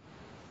 Bueno,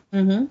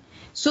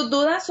 sus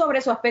dudas sobre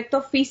su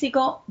aspecto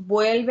físico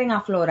vuelven a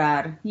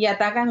aflorar y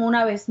atacan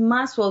una vez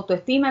más su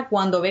autoestima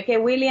cuando ve que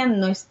William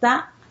no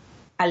está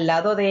al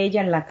lado de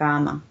ella en la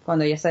cama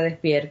cuando ella se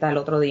despierta el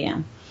otro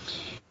día.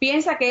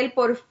 Piensa que él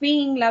por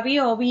fin la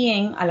vio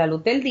bien a la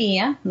luz del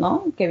día,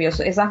 ¿no? Que vio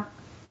esas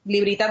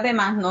libritas de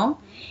más,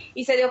 ¿no?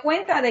 Y se dio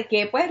cuenta de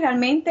que pues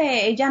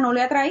realmente ella no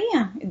le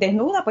atraía.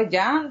 Desnuda, pues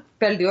ya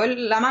perdió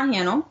la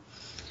magia, ¿no?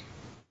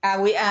 A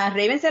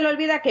Raven se le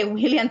olvida que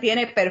William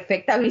tiene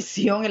perfecta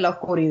visión en la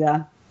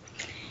oscuridad.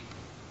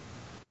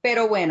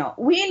 Pero bueno,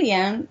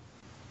 William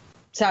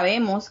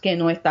sabemos que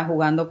no está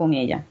jugando con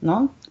ella,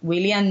 ¿no?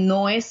 William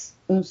no es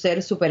un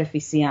ser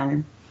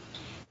superficial.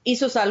 Y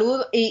su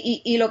salud,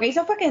 y lo que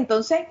hizo fue que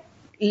entonces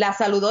la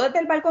saludó desde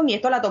el balcón y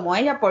esto la tomó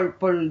ella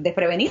por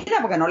desprevenida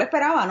porque no lo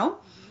esperaba, ¿no?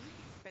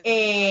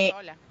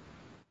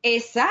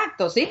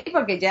 Exacto, sí,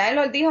 porque ya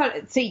él dijo,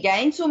 sí,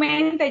 ya en su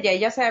mente ya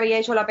ella se había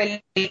hecho la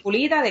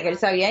peliculita de que él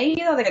se había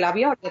ido, de que la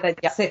vio,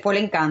 ya se fue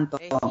el encanto.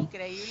 Es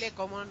increíble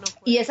cómo no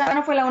fue. Y esa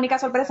no fue la única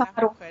sorpresa.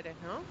 Mujeres,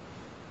 ¿no?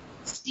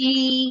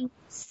 Sí,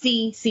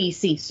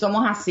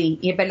 somos así,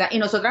 y es verdad, y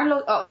nosotras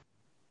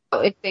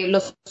lo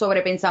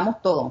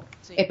sobrepensamos todo,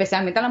 sí.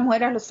 Especialmente a las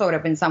mujeres lo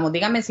sobrepensamos,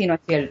 díganme si no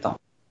es cierto.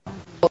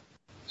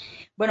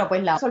 Bueno,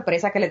 pues la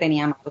sorpresa que le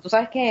teníamos, ¿tú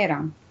sabes qué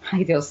era?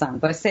 Ay, Dios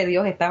santo, ese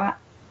Dios estaba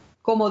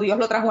como Dios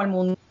lo trajo al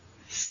mundo,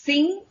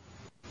 sin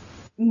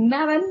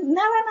nada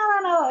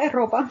de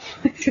ropa,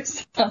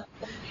 Dios santo,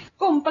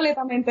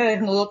 completamente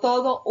desnudo,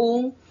 todo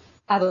un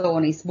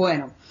Adonis.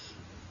 Bueno,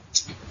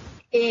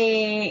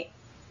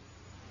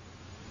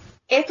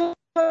 esto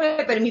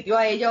le permitió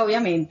a ella,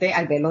 obviamente,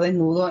 al verlo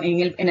desnudo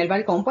en el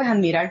balcón, pues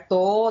admirar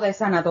toda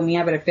esa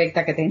anatomía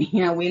perfecta que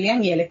tenía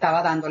William, y él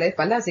estaba dándole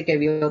espalda, así que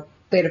vio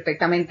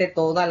perfectamente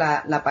toda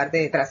la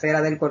parte trasera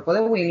del cuerpo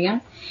de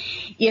William.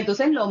 Y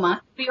entonces lo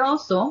más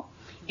curioso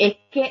es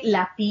que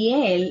la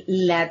piel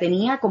la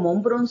tenía como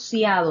un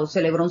bronceado,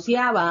 se le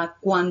bronceaba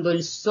cuando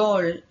el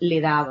sol le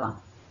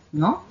daba,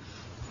 ¿no?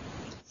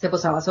 Se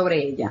posaba sobre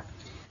ella.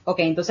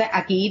 Ok, entonces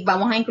aquí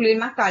vamos a incluir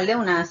más tarde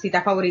una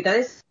cita favorita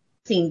de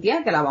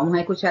Cynthia, que la vamos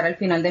a escuchar al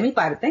final de mi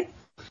parte.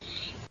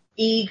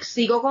 Y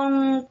sigo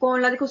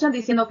con la discusión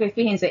diciendo que,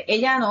 fíjense,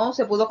 ella no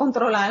se pudo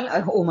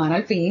controlar, humana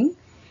al fin,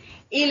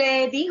 y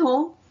le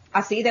dijo,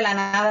 así de la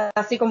nada,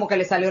 así como que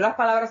le salió las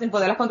palabras sin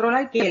poderlas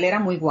controlar, que él era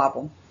muy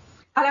guapo.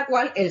 A lo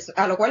cual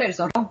él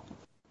sonó,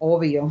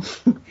 obvio.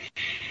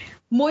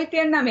 Muy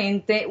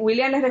tiernamente,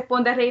 William le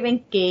responde a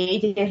Raven que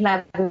ella es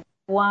la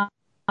guapa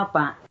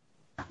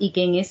y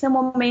que en ese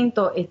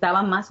momento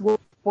estaba más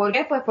guapa. ¿Por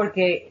qué? Pues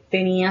porque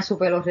tenía su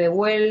pelo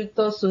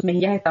revuelto, sus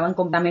mejillas estaban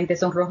completamente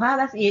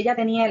sonrojadas y ella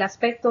tenía el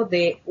aspecto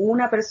de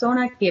una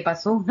persona que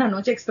pasó una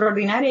noche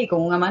extraordinaria y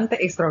con un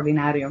amante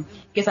extraordinario,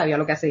 que sabía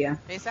lo que hacía.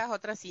 Esa es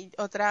otra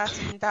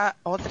cita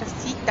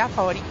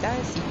favorita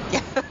de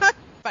Cynthia.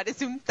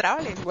 Parece un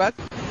trabalenguas.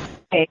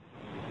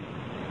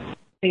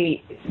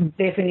 Sí,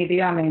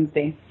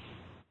 definitivamente.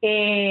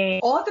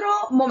 Otro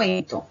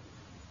momento.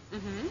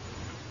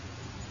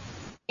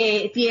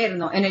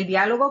 Tierno en el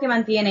diálogo que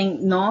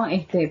mantienen, ¿no?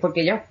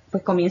 Porque ellos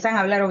pues comienzan a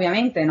hablar,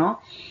 obviamente,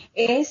 ¿no?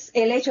 Es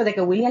el hecho de que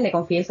William le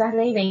confiesa a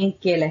Raven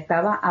que la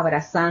estaba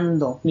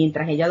abrazando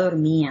mientras ella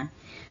dormía,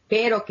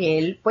 pero que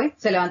él pues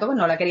se levantó, pues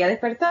no la quería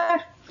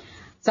despertar.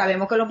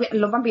 Sabemos que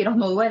los vampiros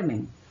no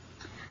duermen.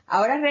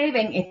 Ahora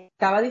Raven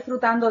estaba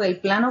disfrutando del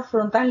plano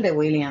frontal de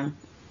William.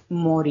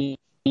 Morir.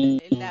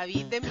 El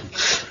David de Miguel.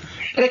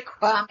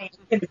 Recuérdame.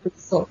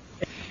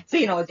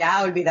 Sí, no,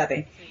 ya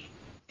olvídate.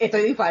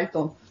 Estoy de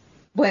infarto.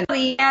 Bueno,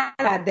 día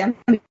de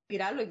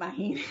mirarlo,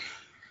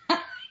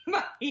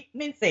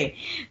 imagínense,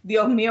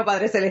 Dios mío,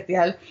 Padre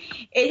Celestial.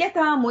 Ella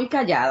estaba muy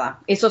callada,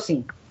 eso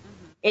sí.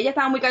 Ella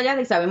estaba muy callada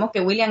y sabemos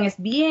que William es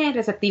bien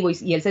receptivo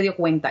y él se dio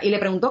cuenta y le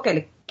preguntó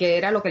qué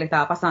era lo que le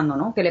estaba pasando,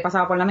 ¿no? ¿Qué le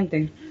pasaba por la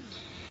mente?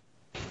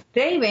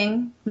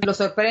 Raven lo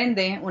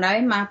sorprende una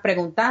vez más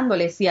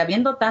preguntándole si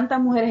habiendo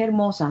tantas mujeres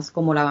hermosas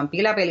como la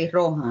vampira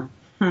pelirroja,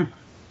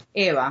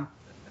 Eva,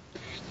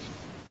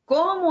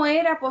 ¿cómo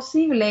era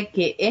posible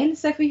que él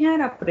se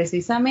fijara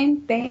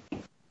precisamente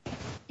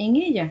en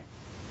ella?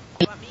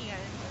 Tu amiga,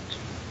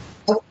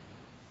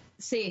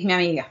 Sí, mi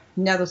amiga,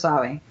 ya tú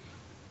sabes.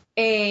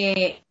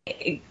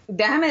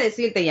 Déjame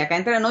decirte, y acá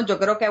entre nos, yo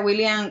creo que a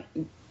William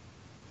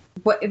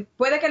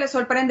puede que le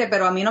sorprende,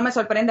 pero a mí no me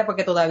sorprende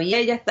porque todavía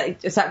ella está,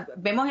 o sea,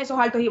 vemos esos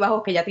altos y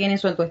bajos que ella tiene en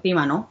su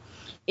autoestima, ¿no?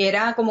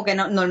 Era como que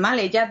normal,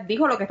 ella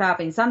dijo lo que estaba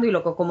pensando y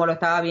como lo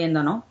estaba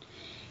viendo, ¿no?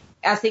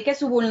 Así que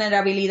su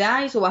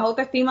vulnerabilidad y su baja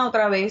autoestima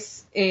otra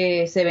vez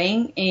se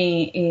ven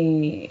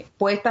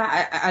puestas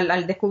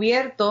al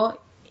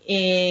descubierto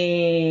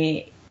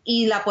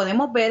y la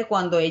podemos ver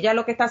cuando ella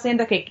lo que está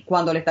haciendo es que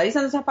cuando le está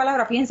diciendo esas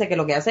palabras, fíjense que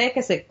lo que hace es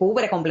que se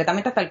cubre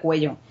completamente hasta el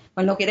cuello,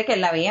 pues no quiere que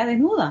él la vea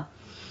desnuda.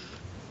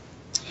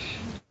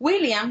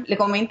 William le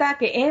comenta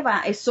que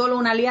Eva es solo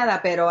una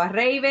aliada, pero a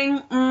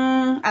Raven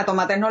a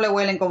tomates no le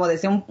huelen, como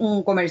decía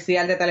un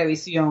comercial de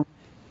televisión.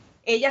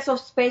 Ella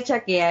sospecha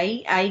que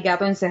ahí hay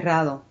gato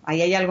encerrado,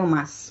 ahí hay algo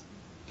más.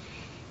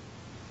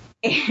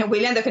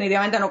 William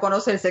definitivamente no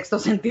conoce el sexto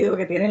sentido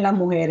que tienen las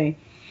mujeres.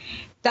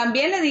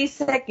 También le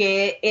dice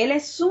que él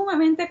es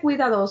sumamente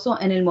cuidadoso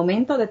en el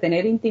momento de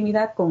tener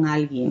intimidad con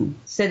alguien.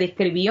 Se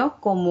describió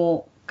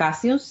como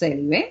casi un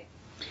célibe,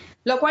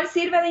 lo cual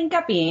sirve de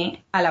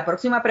hincapié a la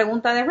próxima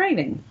pregunta de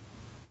Raven.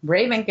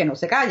 Raven, que no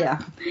se calla.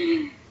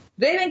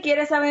 Raven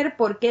quiere saber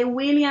por qué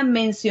William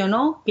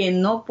mencionó que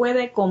no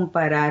puede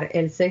comparar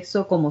el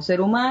sexo como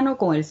ser humano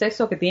con el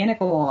sexo que tiene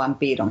como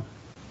vampiro.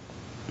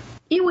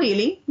 Y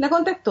Willy le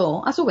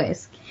contestó, a su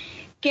vez,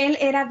 que él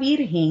era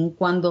virgen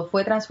cuando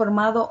fue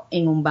transformado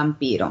en un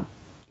vampiro.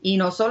 Y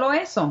no solo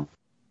eso,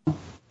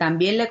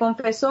 también le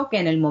confesó que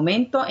en el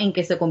momento en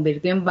que se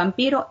convirtió en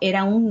vampiro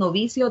era un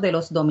novicio de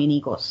los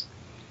dominicos.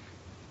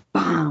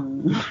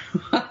 ¡Pam!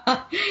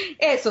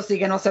 Eso sí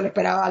que no se lo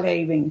esperaba a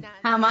Raven.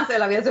 Jamás se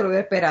lo hubiera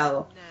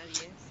esperado.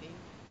 Nadie,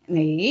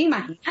 sí.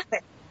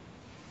 Imagínate.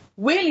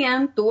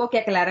 William tuvo que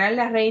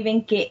aclararle a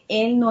Raven que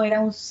él no era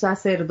un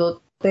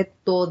sacerdote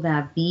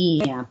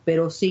todavía,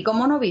 pero sí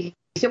como novicio,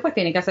 pues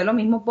tiene que hacer los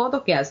mismos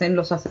votos que hacen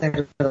los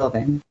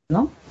sacerdotes,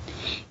 ¿no?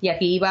 Y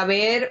aquí va a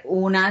haber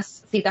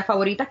unas citas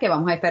favoritas que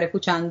vamos a estar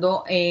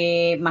escuchando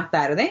más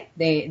tarde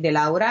de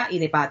Laura y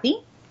de Patty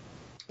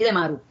y de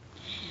Maru.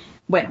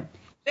 Bueno,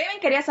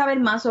 Raven quería saber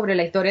más sobre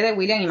la historia de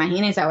William,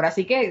 imagínense, ahora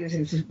sí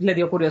que le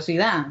dio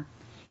curiosidad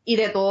y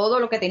de todo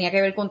lo que tenía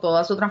que ver con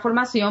toda su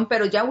transformación,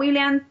 pero ya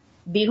William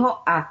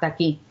dijo hasta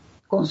aquí.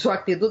 Con su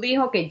actitud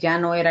dijo que ya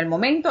no era el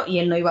momento y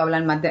él no iba a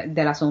hablar más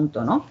del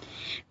asunto, ¿no?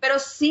 Pero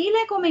sí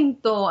le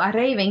comentó a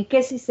Raven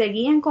que si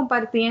seguían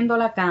compartiendo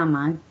la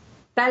cama,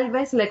 tal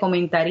vez le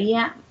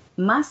comentaría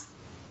más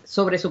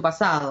sobre su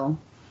pasado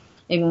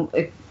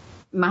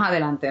más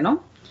adelante,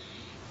 ¿no?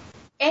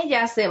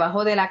 Ella se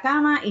bajó de la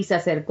cama y se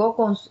acercó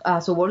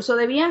a su bolso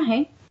de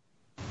viaje,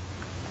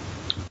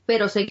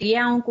 pero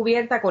seguía aún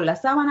cubierta con la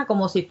sábana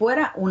como si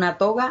fuera una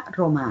toga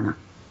romana.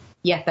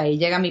 Y hasta ahí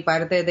llega mi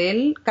parte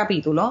del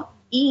capítulo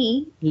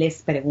y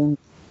les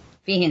pregunto,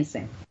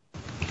 fíjense,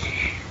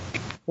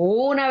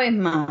 una vez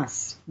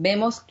más,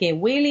 vemos que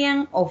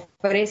William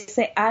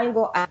ofrece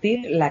algo a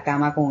partir la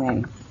cama con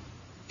él.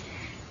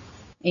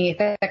 En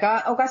esta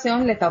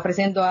ocasión le está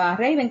ofreciendo a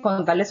Raven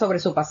contarle sobre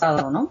su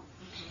pasado, ¿no?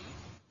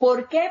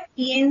 ¿Por qué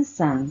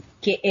piensan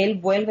que él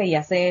vuelve y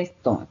hace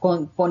esto,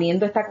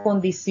 poniendo esta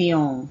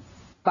condición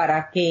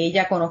para que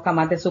ella conozca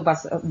más de su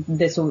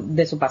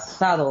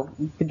pasado,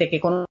 de que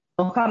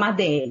conozca más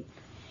de él?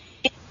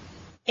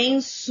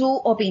 En su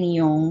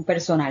opinión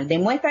personal,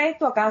 ¿demuestra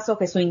esto acaso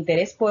que su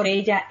interés por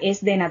ella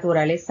es de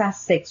naturaleza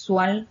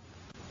sexual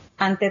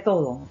ante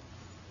todo?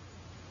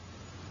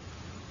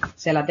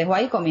 Se las dejo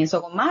ahí,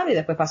 comienzo con Maru y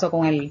después paso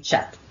con el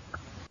chat.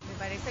 Me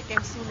parece que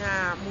es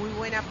una muy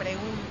buena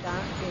pregunta.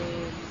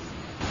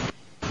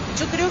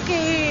 Yo creo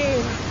que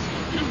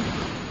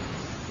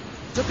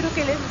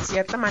él en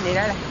cierta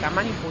manera la está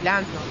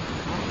manipulando,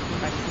 ¿no? Me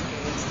parece que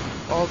es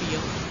obvio.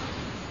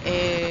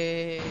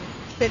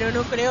 Pero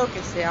no creo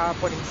que sea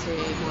por ese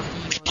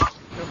motivo.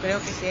 No creo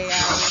que sea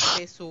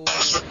ese su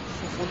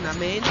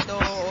fundamento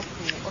o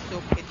su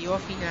objetivo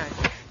final.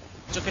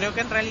 Yo creo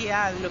que en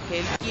realidad lo que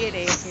él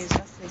quiere es que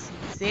ella se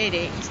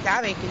sincere y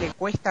sabe que le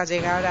cuesta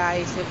llegar a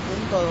ese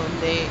punto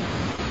donde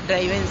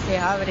Raven se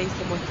abre y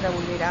se muestra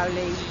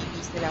vulnerable y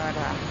dice la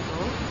verdad,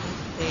 ¿no?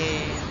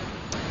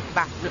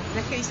 No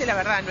es que dice la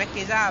verdad, no es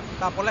que ella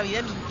va por la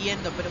vida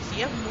mintiendo, pero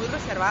sí es muy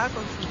reservada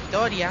con su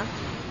historia,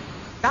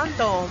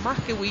 tanto más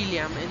que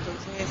William.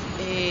 Entonces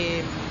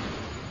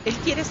él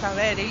quiere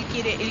saber, él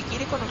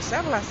quiere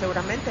conocerla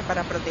seguramente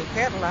para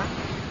protegerla,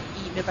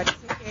 y me parece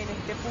que en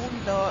este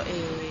punto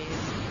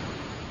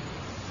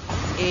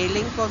él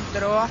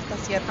encontró hasta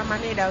cierta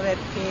manera ver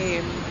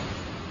que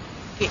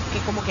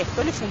como que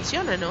esto le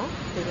funciona, ¿no?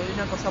 Te doy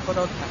una cosa por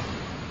otra.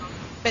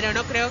 Pero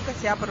no creo que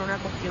sea por una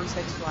cuestión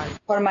sexual.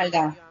 Por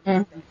maldad.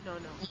 No.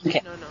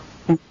 Okay.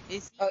 No.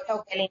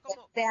 O que el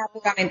interés sea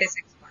puramente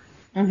sexual.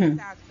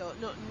 Exacto.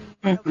 No,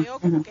 lo veo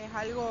como que es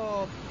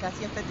algo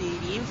casi hasta te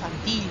diría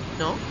infantil,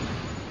 ¿no?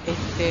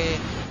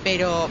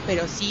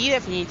 Pero sí,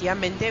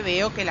 definitivamente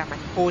veo que la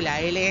manipula.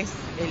 Él es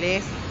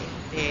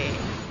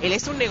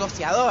un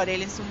negociador,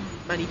 él es un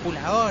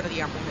manipulador,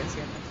 digamos, de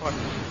cierta forma.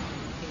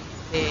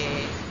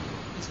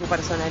 Y su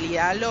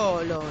personalidad lo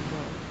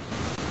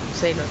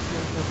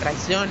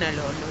traiciona,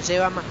 lo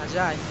lleva más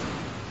allá.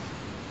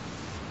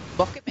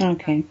 ¿Vos qué pensás?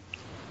 Okay.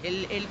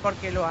 Él ¿por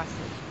qué lo hace?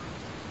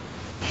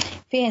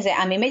 Fíjense,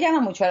 a mí me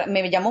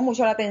llamó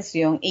mucho la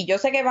atención, y yo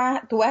sé que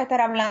tú vas a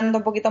estar hablando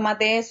un poquito más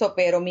de eso,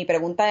 pero mi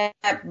pregunta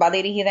va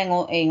dirigida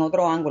en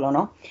otro ángulo,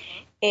 ¿no?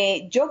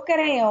 Yo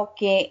creo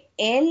que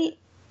él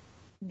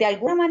de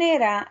alguna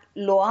manera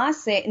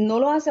no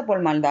lo hace por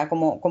maldad,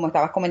 como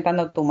estabas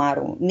comentando tú,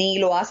 Maru, ni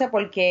lo hace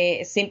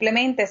porque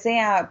simplemente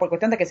sea por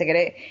cuestión de que se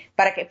quiere,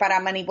 para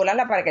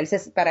manipularla,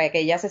 para que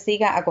ella se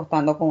siga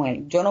acostando con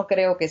él. Yo no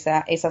creo que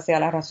esa sea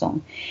la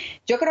razón.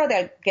 Yo creo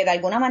que de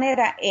alguna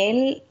manera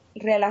él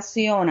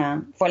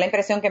relaciona, fue la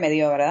impresión que me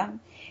dio, ¿verdad?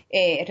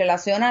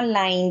 Relaciona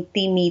la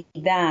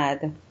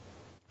intimidad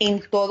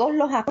en todos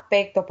los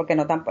aspectos, porque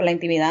la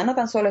intimidad no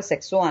tan solo es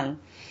sexual.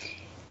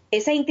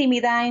 Esa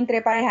intimidad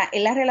entre parejas,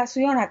 él la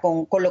relaciona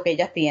con lo que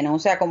ellas tienen. O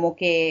sea, como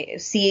que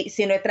si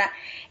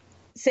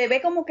se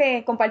ve como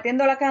que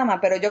compartiendo la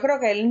cama, pero yo creo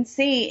que él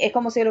sí es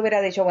como si él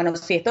hubiera dicho, bueno,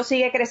 si esto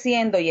sigue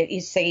creciendo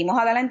y seguimos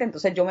adelante,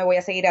 entonces yo me voy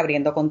a seguir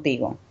abriendo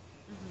contigo.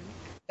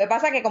 Lo que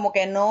pasa es que como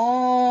que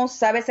no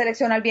sabe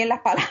seleccionar bien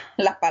las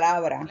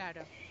palabras.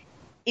 Claro.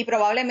 Y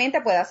probablemente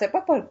pueda ser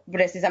pues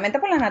precisamente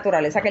por la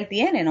naturaleza que él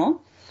tiene,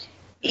 ¿no?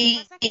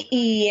 Y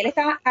él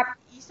estaba...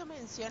 Hizo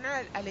mención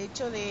al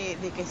hecho de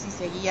que si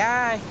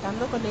seguía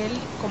estando con él,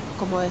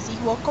 como decís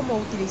vos, como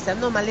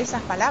utilizando mal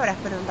esas palabras,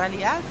 pero en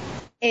realidad...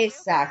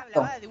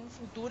 Exacto. Hablaba de un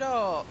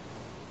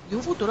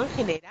futuro en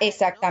general.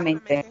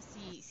 Exactamente. ¿No?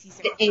 Si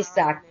se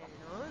exacto. Él,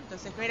 ¿no?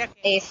 Entonces no era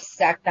que...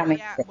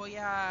 Exactamente.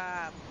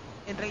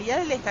 En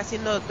realidad él está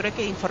haciendo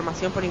trueque de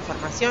información por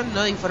información,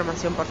 no de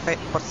información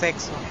por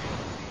sexo,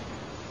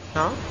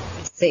 ¿no?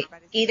 Sí,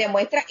 y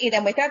demuestra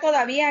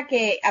todavía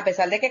que a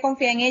pesar de que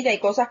confía en ella, hay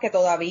cosas que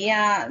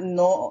todavía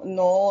no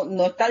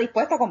está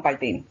dispuesto a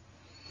compartir.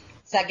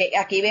 O sea, que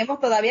aquí vemos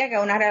todavía que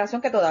es una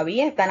relación que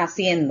todavía están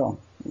haciendo.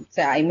 O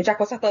sea, hay muchas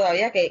cosas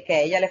todavía que a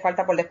ella le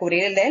falta por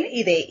descubrir el de él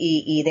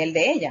y del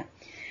de ella.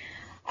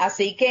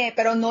 Así que,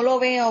 pero no lo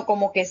veo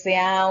como que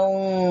sea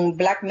un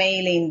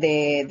blackmailing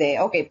de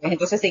okay, pues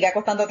entonces sigue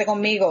acostándote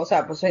conmigo, o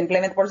sea, pues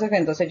simplemente por sexo.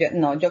 Entonces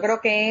yo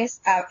creo que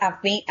es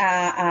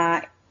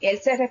él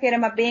se refiere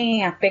más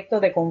bien en aspectos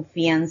de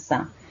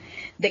confianza,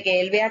 de que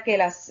él vea que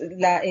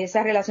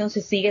esa relación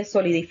se sigue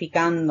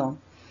solidificando,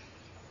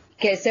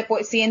 que él se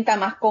sienta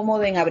más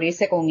cómodo en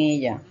abrirse con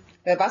ella.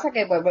 Lo que pasa es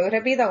que, pues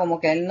repito,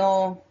 como que él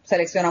no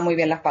selecciona muy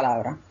bien las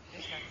palabras.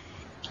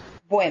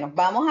 Bueno,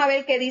 vamos a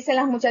ver qué dicen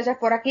las muchachas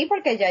por aquí,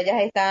 porque ya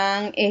ellas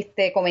están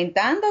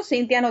comentando.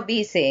 Cintia nos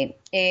dice,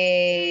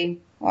 ay,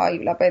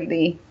 la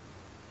perdí.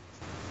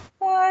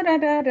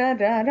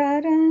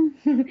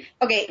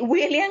 Ok,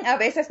 William a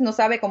veces no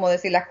sabe cómo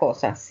decir las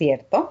cosas,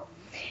 ¿cierto?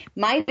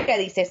 Mayra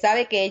dice,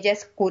 sabe que ella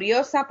es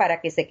curiosa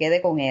para que se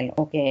quede con él,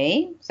 ¿ok?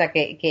 O sea,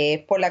 que es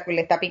por la que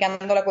le está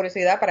picando la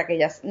curiosidad para que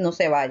ella no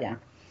se vaya.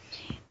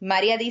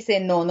 María dice,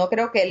 no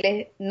creo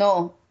que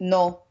no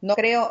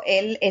creo,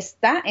 él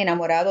está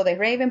enamorado de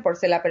Raven por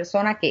ser la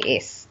persona que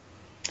es.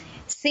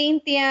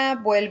 Cynthia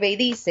vuelve y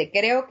dice,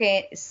 creo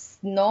que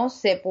no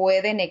se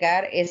puede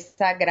negar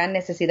esa gran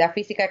necesidad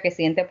física que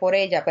siente por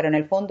ella, pero en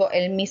el fondo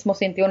él mismo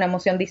sintió una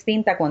emoción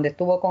distinta cuando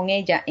estuvo con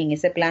ella en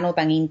ese plano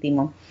tan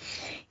íntimo.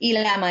 Y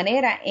la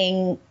manera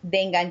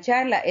de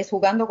engancharla es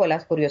jugando con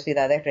las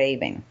curiosidades de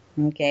Raven,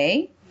 ¿ok?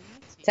 Sí.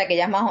 O sea que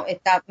ella más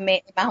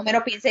o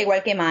menos piensa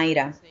igual que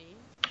Mayra.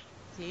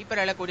 Sí,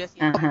 pero la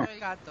curiosidad es el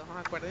gato,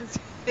 acuérdense.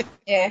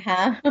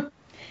 Ajá.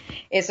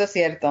 Eso es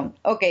cierto.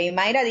 Ok,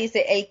 Mayra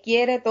dice, él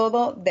quiere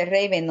todo de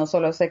Raven, no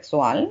solo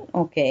sexual.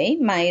 Ok,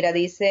 María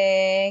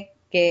dice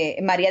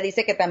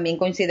que también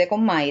coincide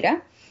con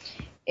Mayra.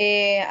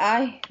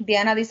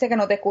 Diana dice que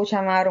no te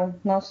escucha, Maru.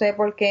 No sé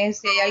por qué.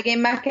 Si hay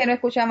alguien más que no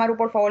escucha a Maru,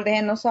 por favor,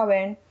 déjenos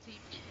saber.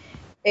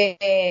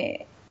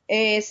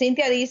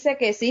 Cynthia dice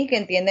que sí, que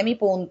entiende mi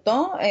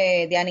punto.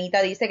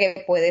 Dianita dice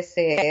que puede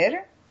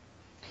ser.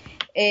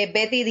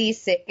 Betty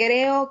dice,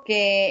 creo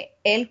que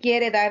él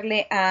quiere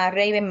darle a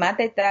Raven más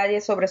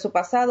detalles sobre su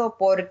pasado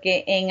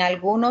porque en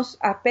algunos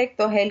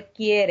aspectos él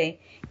quiere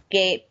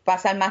que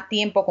pasar más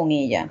tiempo con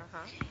ella.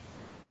 Ajá.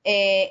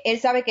 Él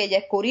sabe que ella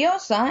es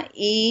curiosa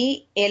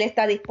y él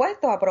está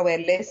dispuesto a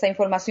proveerle esa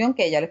información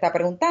que ella le está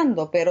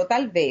preguntando, pero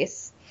tal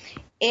vez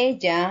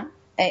ella,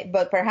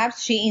 but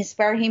perhaps she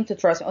inspired him to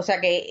trust, o sea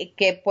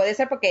que puede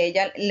ser porque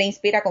ella le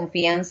inspira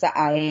confianza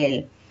a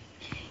él.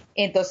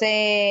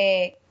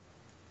 Entonces,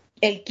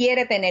 él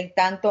quiere tener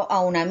tanto a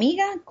una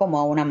amiga como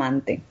a un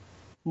amante.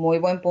 Muy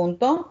buen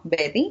punto,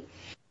 Betty.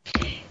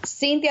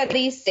 Cynthia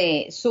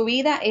dice, su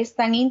vida es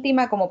tan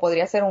íntima como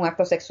podría ser un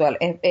acto sexual.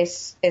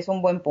 Es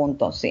un buen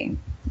punto, sí.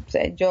 O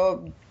sea,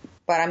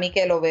 para mí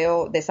que lo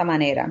veo de esa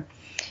manera.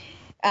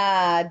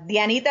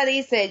 Dianita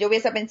dice, yo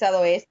hubiese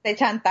pensado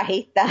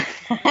chantajista.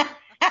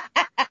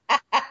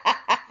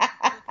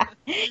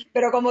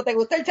 Pero como te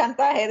gusta el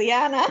chantaje,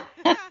 Diana.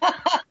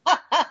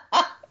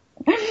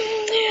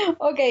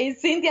 Ok,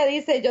 Cynthia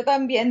dice, yo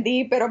también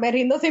di, pero me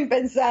rindo sin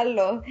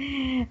pensarlo.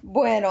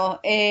 Bueno,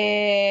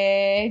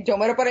 yo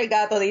muero por el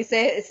gato,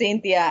 dice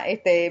Cynthia,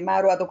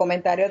 Maru, a tu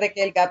comentario de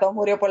que el gato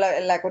murió por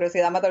la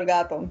curiosidad mató al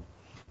gato.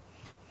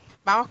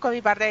 Vamos con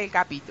mi parte del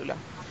capítulo.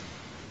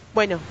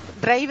 Bueno,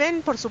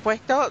 Raven, por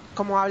supuesto,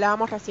 como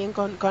hablábamos recién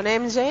con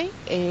MJ,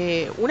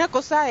 una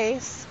cosa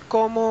es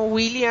cómo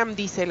William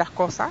dice las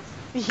cosas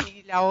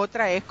y la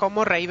otra es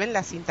cómo Raven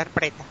las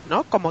interpreta,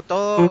 ¿no? Como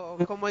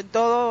en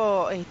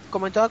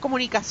toda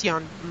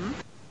comunicación.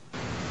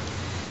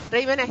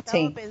 Raven ha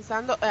estado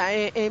pensando,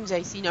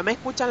 MJ, si no me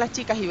escuchan las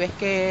chicas y ves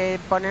que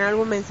ponen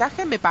algún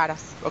mensaje, me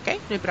paras, ¿ok?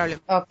 No hay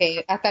problema. Ok,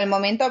 hasta el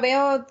momento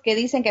veo que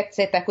dicen que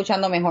se está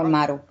escuchando mejor,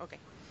 Maru. Ok.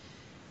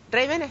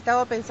 Raven ha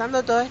estado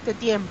pensando todo este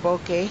tiempo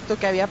que esto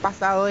que había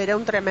pasado era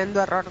un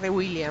tremendo error de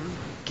William,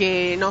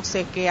 que no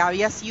sé, que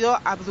había sido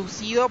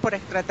abducido por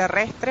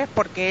extraterrestres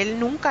porque él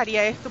nunca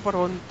haría esto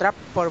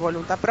por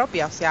voluntad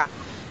propia, o sea,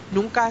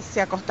 nunca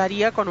se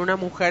acostaría con una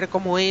mujer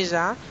como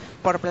ella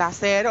por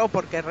placer o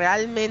porque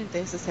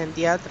realmente se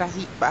sentía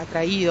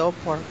atraído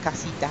por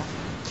Casita.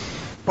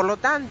 Por lo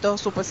tanto,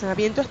 su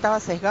pensamiento estaba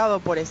sesgado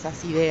por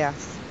esas ideas.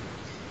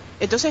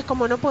 Entonces,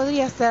 como no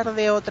podría ser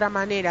de otra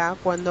manera,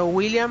 cuando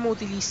William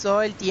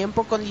utilizó el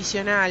tiempo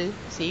condicional,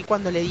 ¿sí?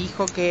 Cuando le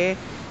dijo que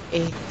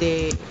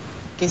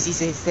si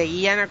se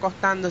seguían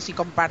acostando, si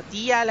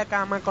compartía la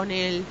cama con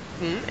él,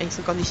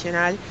 ese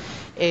condicional,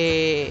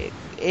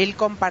 él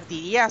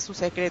compartiría sus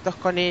secretos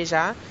con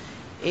ella.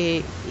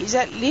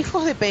 Ella,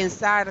 lejos de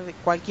pensar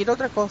cualquier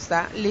otra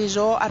cosa,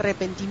 leyó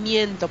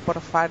arrepentimiento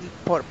por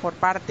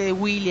parte de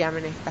William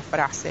en esta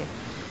frase.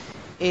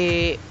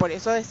 Por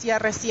eso decía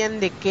recién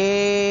de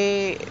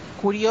que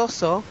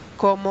curioso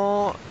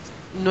cómo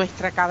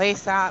nuestra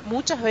cabeza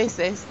muchas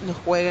veces nos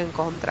juega en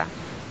contra.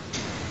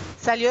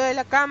 Salió de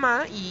la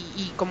cama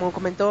y como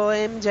comentó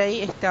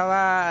MJ,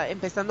 estaba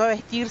empezando a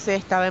vestirse,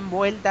 estaba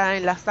envuelta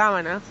en las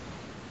sábanas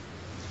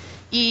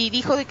y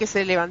dijo de que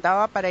se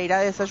levantaba para ir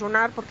a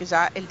desayunar porque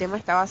ya el tema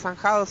estaba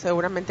zanjado,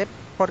 seguramente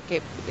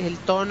porque el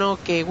tono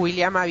que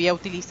William había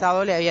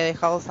utilizado le había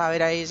dejado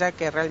saber a ella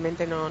que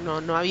realmente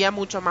no había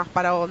mucho más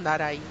para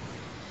ahondar ahí.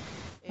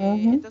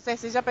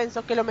 Entonces ella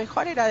pensó que lo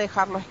mejor era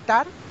dejarlo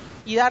estar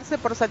y darse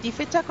por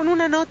satisfecha con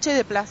una noche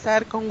de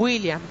placer con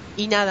William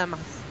y nada más.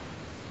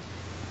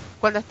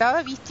 Cuando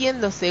estaba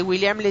vistiéndose,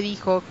 William le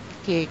dijo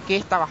que qué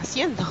estaba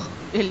haciendo.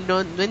 Él no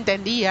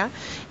entendía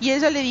y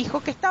ella le dijo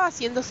que estaba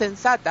siendo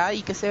sensata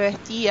y que se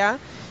vestía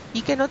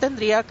y que no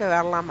tendría que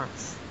verla más.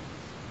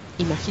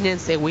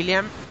 Imagínense,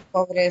 William,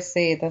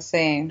 pobrecito,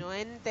 sí, no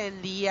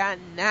entendía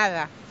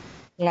nada.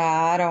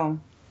 Claro.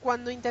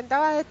 Cuando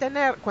intenta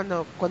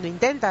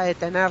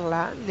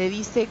detenerla, le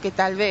dice que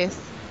tal vez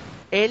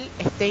él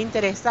esté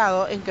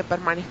interesado en que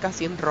permanezca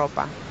sin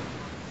ropa.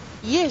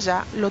 Y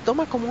ella lo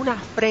toma como una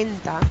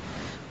afrenta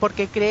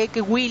porque cree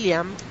que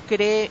William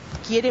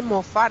quiere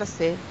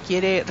mofarse,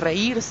 quiere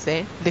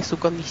reírse de su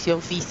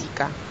condición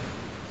física.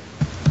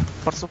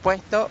 Por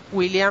supuesto,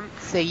 William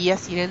seguía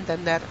sin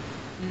entender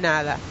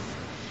nada.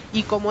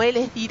 Y como él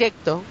es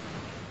directo,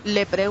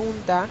 le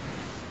pregunta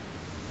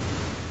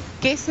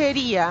qué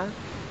sería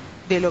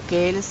de lo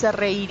que él se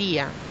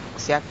reiría, o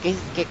sea,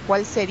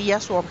 cuál sería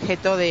su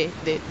objeto de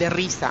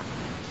risa.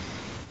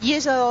 Y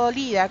ella,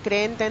 dolida,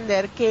 cree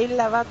entender que él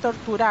la va a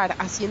torturar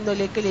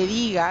haciéndole que le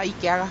diga y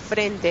que haga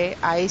frente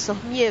a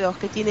esos miedos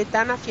que tiene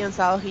tan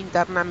afianzados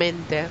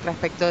internamente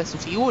respecto de su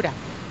figura.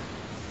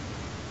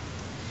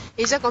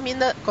 Ella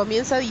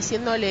comienza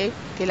diciéndole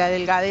que la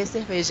delgadez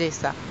es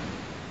belleza.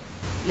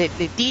 Le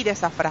tira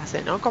esa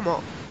frase, ¿no?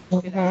 Como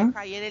que la deja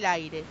ahí en el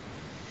aire.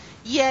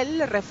 Y él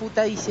le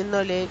refuta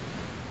diciéndole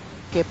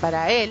que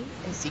para él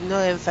es signo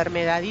de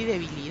enfermedad y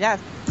debilidad.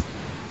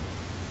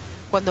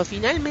 Cuando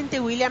finalmente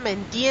William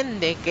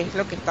entiende qué es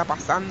lo que está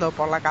pasando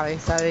por la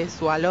cabeza de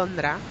su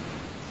alondra,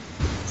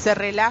 se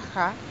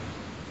relaja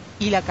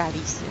y la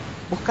acaricia,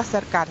 busca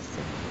acercarse.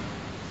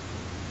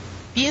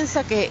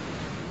 Piensa que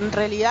en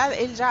realidad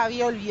él ya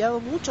había olvidado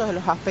muchos de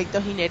los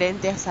aspectos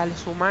inherentes a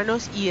los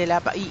humanos y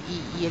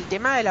el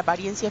tema de la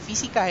apariencia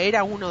física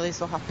era uno de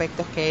esos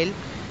aspectos que él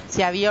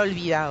se había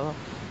olvidado.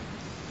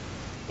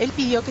 Él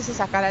pidió que se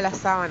sacara la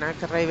sábana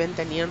que Raven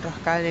tenía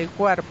enroscada en el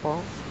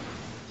cuerpo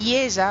y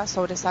ella,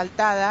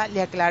 sobresaltada,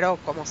 le aclaró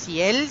como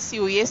si él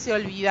se hubiese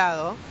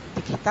olvidado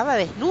de que estaba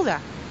desnuda.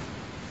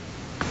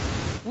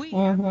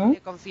 William le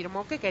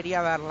confirmó que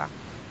quería verla.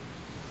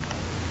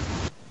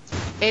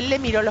 Él le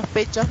miró los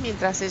pechos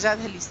mientras ella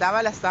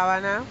deslizaba la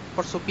sábana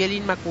por su piel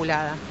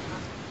inmaculada.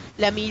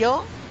 La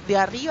miró de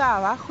arriba a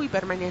abajo y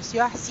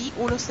permaneció así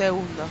unos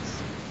segundos.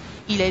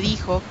 Y le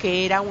dijo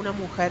que era una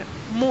mujer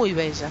muy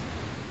bella.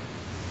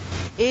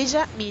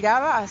 Ella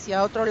miraba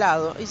hacia otro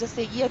lado. Ella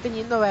seguía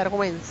teniendo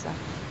vergüenza.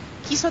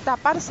 Quiso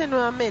taparse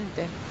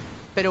nuevamente,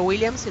 pero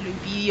William se lo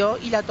impidió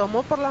y la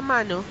tomó por la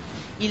mano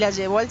y la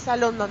llevó al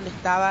salón donde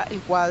estaba el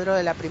cuadro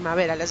de la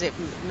primavera. La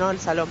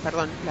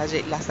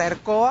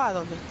acercó a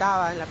donde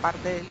estaba, en la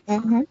parte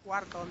del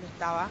cuarto donde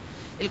estaba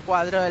el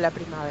cuadro de la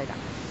primavera.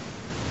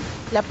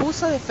 La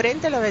puso de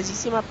frente a la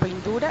bellísima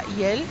pintura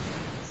y él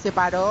se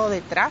paró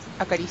detrás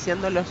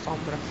acariciando los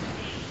hombros.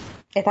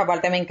 Esta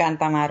parte me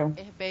encanta, Maru.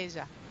 Es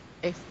bella,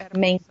 es hermosa.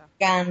 Me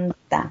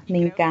encanta, me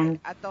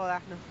encanta. A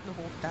todas nos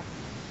gusta.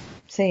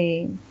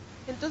 Sí.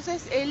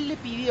 Entonces él le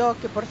pidió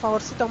que por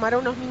favor se tomara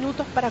unos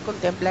minutos para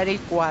contemplar el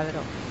cuadro.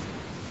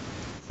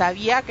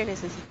 Sabía que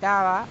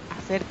necesitaba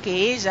hacer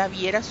que ella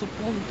viera su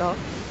punto,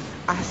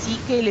 así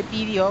que le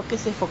pidió que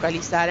se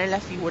focalizara en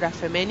las figuras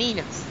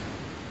femeninas.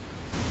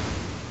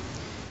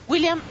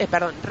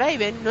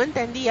 Raven no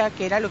entendía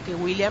qué era lo que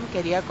William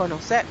quería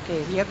conocer,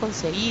 quería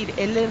conseguir.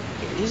 Ella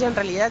en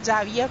realidad ya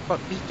había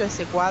visto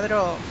ese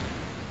cuadro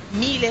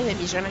miles de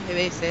millones de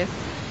veces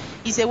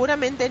y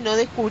seguramente no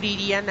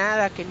descubriría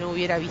nada que no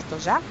hubiera visto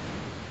ya.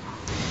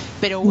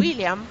 Pero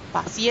William,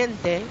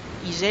 paciente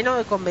y lleno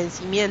de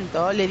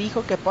convencimiento, le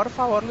dijo que por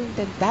favor lo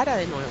intentara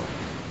de nuevo.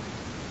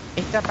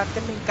 Esta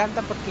parte me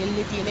encanta porque él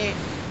le tiene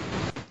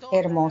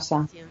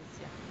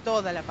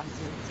toda la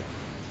paciencia.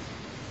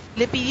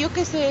 Le pidió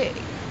que se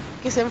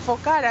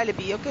enfocara, le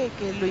pidió que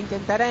lo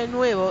intentara de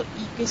nuevo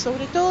y que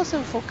sobre todo se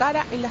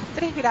enfocara en las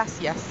 3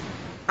 gracias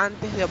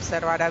antes de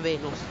observar a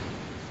Venus.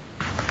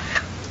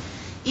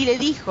 Y le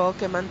dijo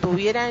que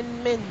mantuviera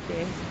en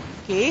mente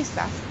que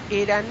esas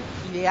eran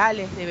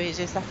ideales de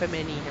belleza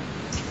femenina,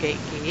 que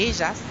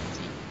ellas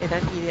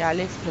eran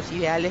los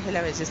ideales de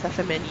la belleza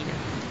femenina.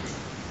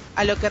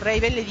 A lo que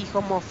Raven le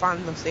dijo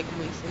mofándose,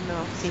 como diciendo,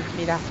 sí,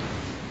 mira,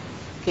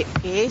 que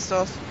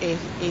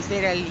ese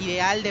era el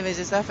ideal de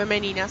belleza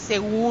femenina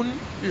según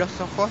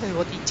los ojos de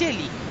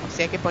Botticelli. O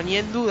sea que ponía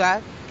en duda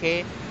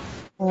que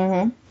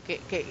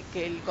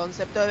el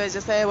concepto de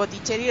belleza de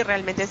Botticelli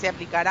realmente se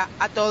aplicara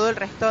a todo el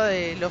resto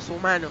de los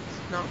humanos,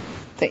 ¿no?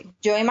 Sí.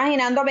 Yo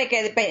imaginándome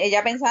que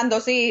ella pensando,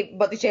 sí,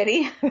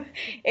 Botticelli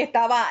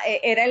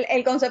era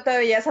el concepto de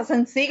belleza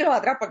hace siglos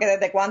atrás, porque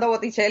desde cuando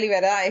Botticelli,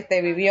 ¿verdad?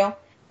 Vivió.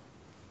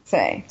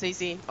 Sí.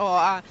 Sí.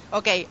 A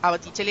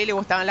Botticelli le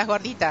gustaban las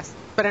gorditas,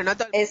 pero no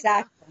todo.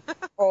 Exacto.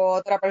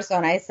 Otra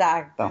persona,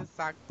 exacto.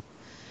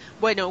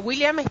 Bueno,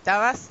 William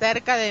estaba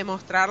cerca de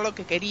demostrar lo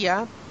que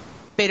quería,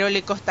 pero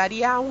le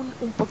costaría aún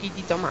un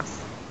poquitito más.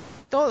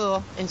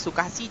 Todo en su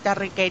casita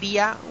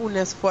requería un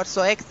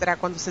esfuerzo extra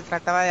cuando se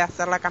trataba de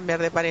hacerla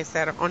cambiar de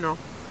parecer, ¿o no?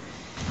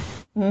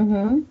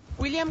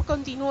 William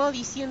continuó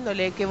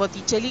diciéndole que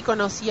Botticelli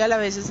conocía la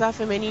belleza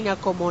femenina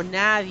como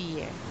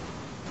nadie.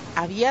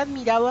 Había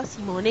admirado a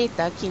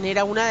Simonetta, quien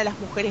era una de las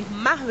mujeres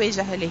más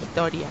bellas de la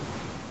historia.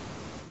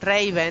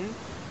 Raven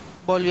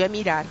volvió a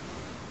mirar,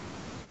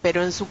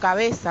 pero en su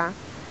cabeza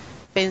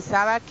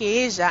pensaba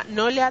que ella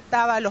no le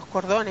ataba los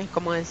cordones,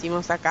 como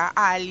decimos acá,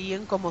 a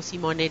alguien como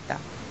Simonetta.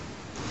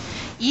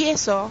 Y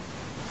eso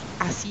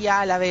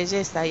hacía a la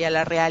belleza y a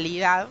la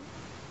realidad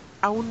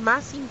aún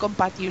más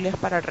incompatibles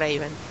para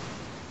Raven.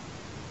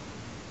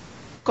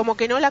 Como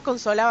que no la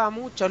consolaba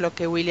mucho lo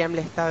que William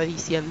le estaba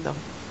diciendo.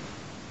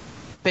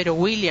 Pero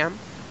William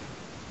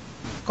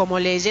como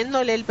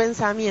leyéndole el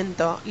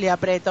pensamiento, le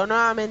apretó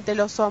nuevamente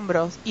los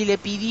hombros y le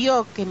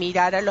pidió que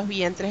mirara los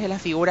vientres de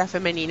las figuras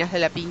femeninas de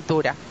la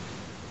pintura.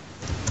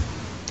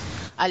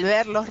 Al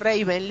verlos,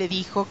 Raven le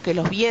dijo que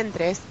los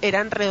vientres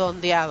eran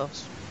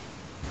redondeados.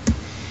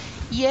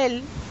 Y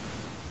él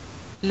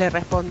le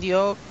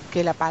respondió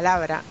que la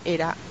palabra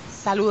era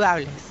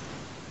saludables.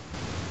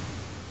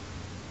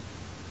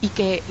 Y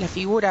que la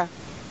figura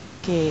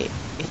que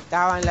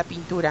estaba en la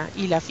pintura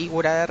y la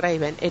figura de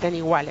Raven eran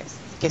iguales,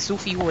 que su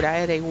figura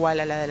era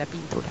igual a la de la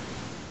pintura.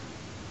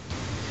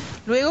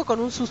 Luego, con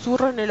un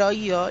susurro en el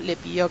oído, le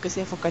pidió que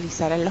se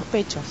focalizara en los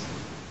pechos.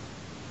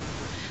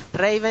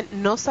 Raven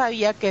no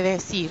sabía qué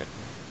decir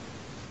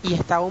y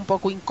estaba un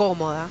poco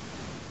incómoda,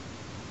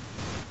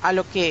 a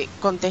lo que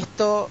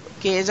contestó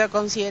que ella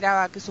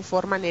consideraba que su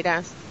forma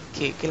era,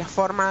 que la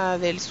forma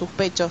de sus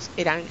pechos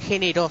eran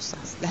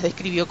generosas, las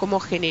describió como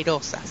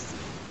generosas.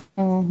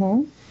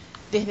 Uh-huh.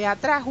 Desde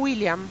atrás,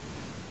 William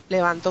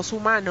levantó su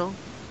mano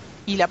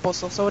y la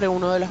posó sobre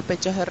uno de los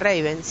pechos de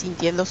Raven,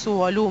 sintiendo su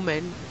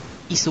volumen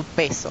y su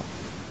peso.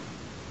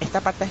 Esta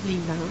parte es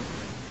linda,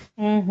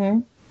 ¿no?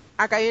 Uh-huh.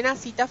 Acá hay una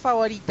cita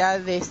favorita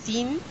de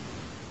Sin,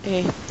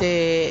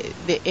 de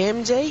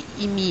MJ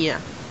y Mia.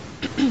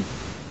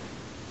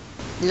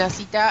 La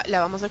cita la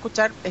vamos a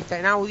escuchar, está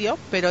en audio,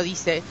 pero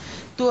dice: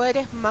 tú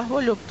eres más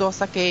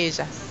voluptuosa que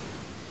ellas,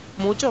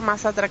 mucho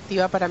más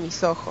atractiva para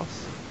mis ojos,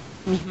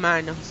 mis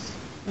manos,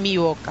 mi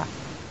boca.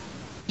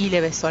 Y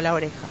le besó la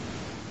oreja.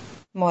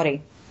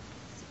 Morí.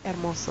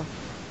 Hermoso.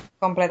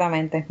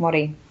 Completamente,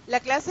 morí. La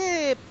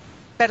clase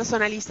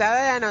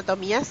personalizada de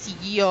anatomía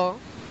siguió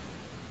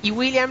y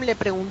William le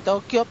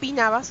preguntó qué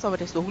opinaba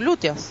sobre sus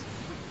glúteos,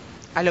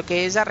 a lo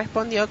que ella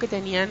respondió que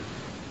tenían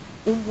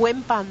un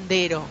buen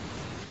pandero.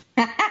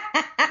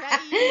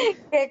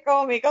 Qué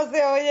cómico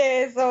se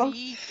oye eso.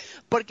 Sí,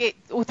 porque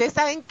ustedes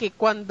saben que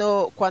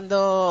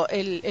cuando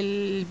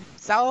el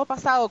sábado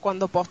pasado,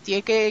 cuando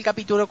posteé que el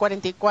capítulo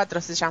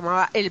 44 se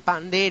llamaba El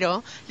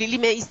Pandero, Lili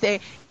me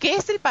dice, ¿qué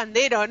es el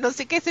pandero? No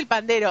sé qué es el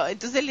pandero.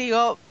 Entonces le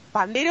digo,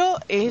 pandero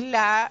es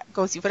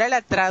como si fuera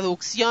la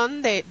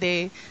traducción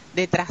de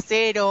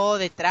trasero,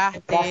 de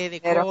traste,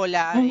 de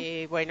cola,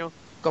 bueno,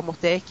 como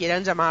ustedes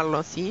quieran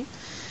llamarlo, ¿sí?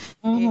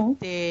 Uh-huh.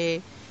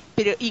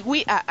 Pero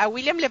a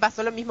William le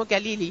pasó lo mismo que a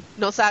Lili,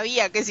 no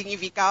sabía qué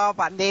significaba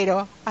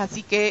pandero,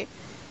 así que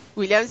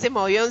William se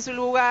movió en su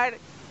lugar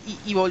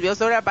y volvió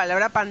sobre la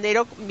palabra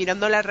pandero,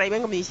 mirándola a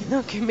Raven como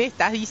diciendo, ¿qué me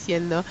estás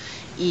diciendo?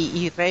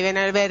 Y Raven,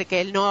 al ver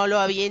que él no lo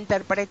había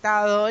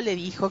interpretado, le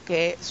dijo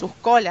que sus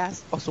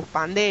colas o sus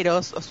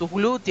panderos o sus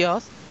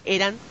glúteos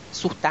eran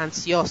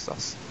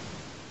sustanciosos.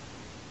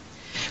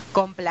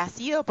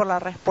 Complacido por la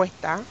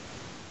respuesta,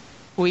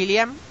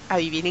 William,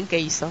 adivinen qué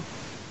hizo.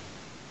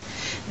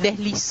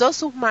 Deslizó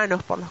sus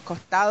manos por los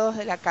costados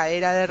de la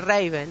cadera de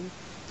Raven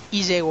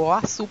y llegó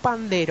a su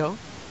pandero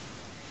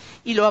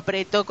y lo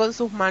apretó con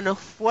sus manos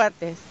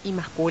fuertes y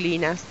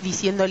masculinas,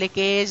 diciéndole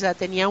que ella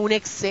tenía un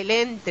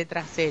excelente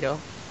trasero,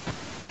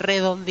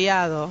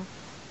 redondeado,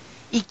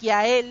 y que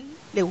a él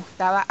le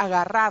gustaba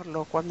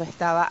agarrarlo cuando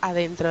estaba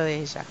adentro de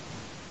ella.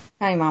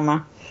 Ay,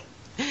 mamá.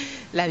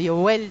 La dio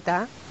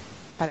vuelta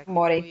para que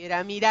Morí.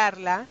 pudiera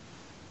mirarla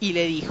y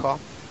le dijo,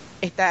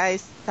 esta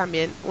es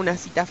también una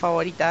cita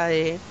favorita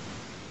de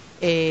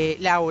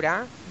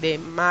Laura, de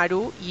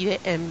Maru y de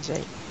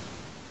MJ.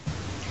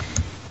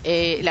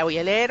 La voy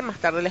a leer, más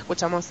tarde la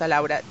escuchamos a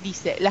Laura.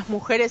 Dice, las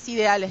mujeres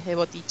ideales de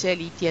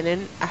Botticelli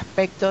tienen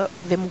aspecto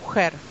de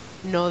mujer,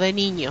 no de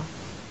niño.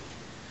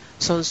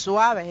 Son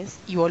suaves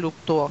y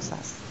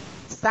voluptuosas,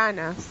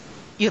 sanas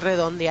y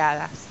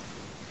redondeadas.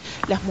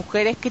 Las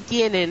mujeres que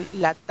tienen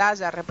la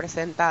talla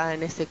representada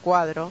en ese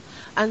cuadro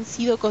han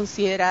sido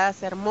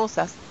consideradas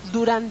hermosas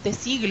durante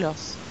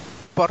siglos,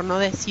 por no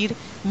decir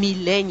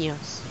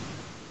milenios.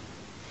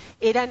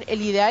 Eran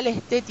el ideal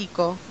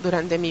estético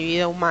durante mi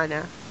vida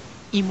humana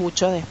y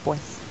mucho después.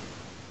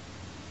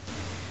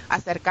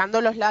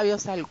 Acercando los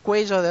labios al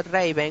cuello de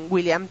Raven,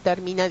 William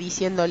termina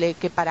diciéndole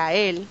que para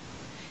él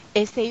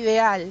ese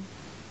ideal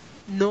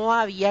no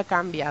había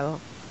cambiado.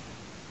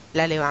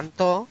 La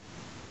levantó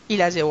y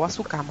la llevó a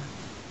su cama.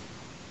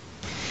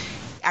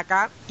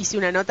 Acá hice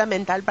una nota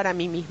mental para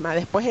mí misma.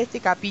 Después de este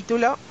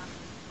capítulo,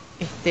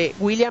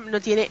 William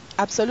no tiene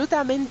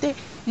absolutamente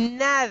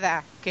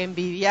nada que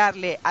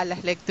envidiarle a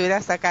las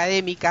lecturas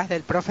académicas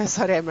del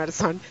profesor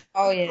Emerson.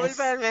 Oh, yes.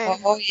 Discúlpenme.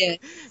 Oh, yes.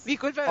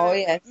 Discúlpenme. Oh,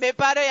 yes. Me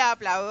paro y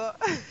aplaudo.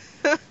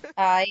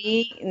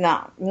 Ahí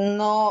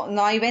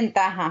no hay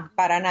ventaja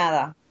para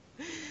nada.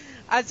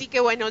 Así que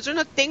bueno, yo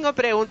no tengo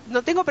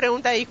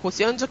pregunta de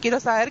discusión. Yo quiero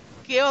saber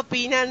qué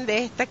opinan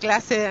de esta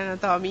clase de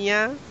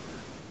anatomía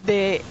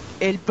de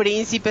El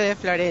Príncipe de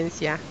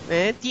Florencia.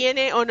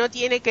 ¿Tiene o no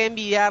tiene que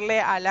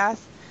envidiarle a las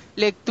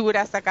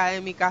lecturas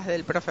académicas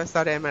del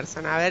profesor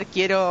Emerson? A ver,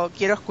 quiero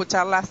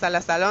escucharlas a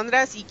las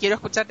alondras y quiero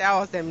escucharte a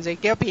vos, MJ.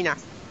 ¿Qué opinas?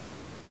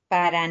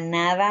 Para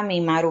nada,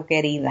 mi Maru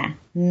querida.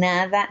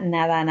 Nada.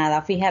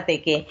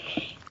 Fíjate que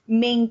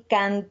Me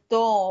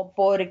encantó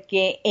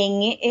porque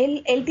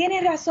él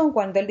tiene razón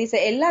cuando él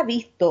dice, él la ha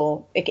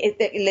visto,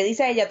 le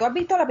dice a ella, tú has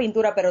visto la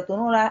pintura, pero tú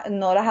no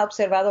la has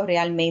observado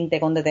realmente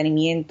con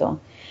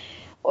detenimiento.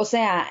 O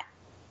sea,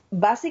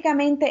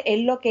 básicamente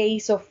él lo que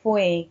hizo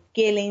fue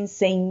que le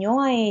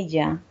enseñó a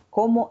ella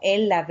cómo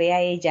él la ve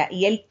a ella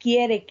y él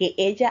quiere que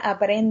ella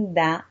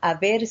aprenda a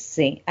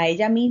verse a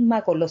ella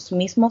misma con los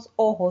mismos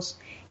ojos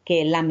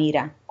que él la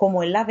mira,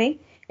 como él la ve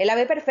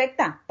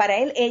perfecta. Para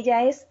él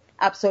ella es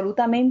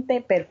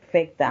absolutamente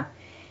perfecta.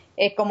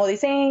 Como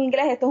dicen en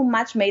inglés, esto es un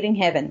match made in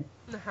heaven.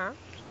 Ajá.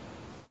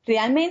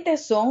 Realmente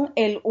son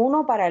el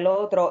uno para el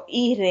otro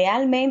y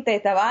realmente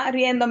estaba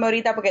riéndome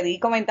ahorita porque Di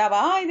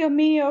comentaba, ay Dios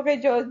mío, que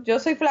yo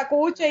soy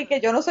flacucha y que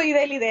yo no soy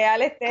del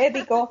ideal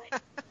estético.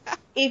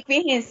 Y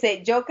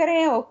fíjense, yo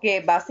creo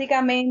que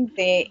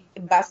básicamente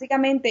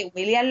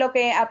William lo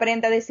que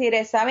aprende a decir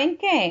es, ¿saben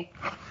qué?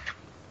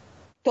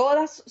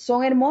 Todas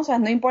son hermosas,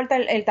 no importa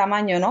el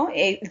tamaño, ¿no?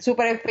 Su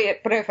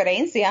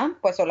preferencia,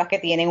 pues son las que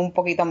tienen un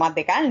poquito más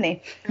de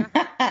carne.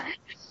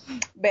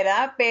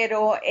 ¿Verdad?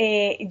 Pero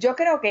yo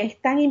creo que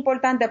es tan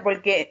importante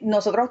porque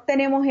nosotros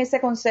tenemos ese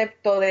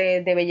concepto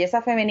de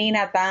belleza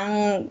femenina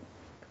tan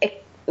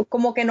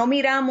como que no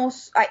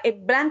miramos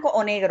blanco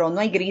o negro,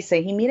 no hay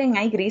grises. Y miren,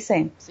 hay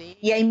grises. Sí.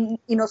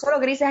 Y no solo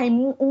grises, hay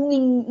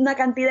una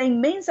cantidad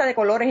inmensa de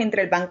colores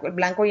entre el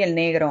blanco y el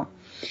negro.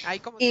 Hay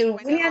como y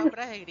 50 William,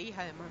 sombras de gris,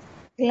 además.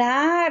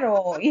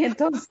 Claro, y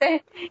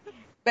entonces,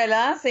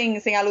 ¿verdad?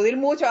 Sin aludir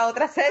mucho a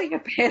otras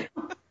series,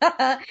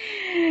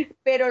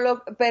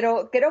 pero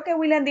creo que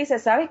William dice,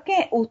 ¿sabes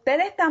qué?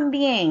 Ustedes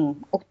también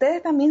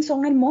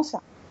son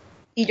hermosas.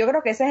 Y yo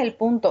creo que ese es el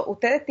punto.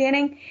 Ustedes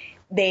tienen,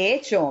 de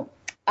hecho,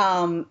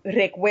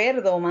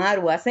 recuerdo,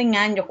 Maru, hace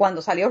años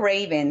cuando salió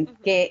Raven,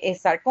 que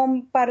Star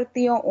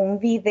compartió un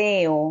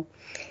video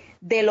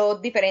de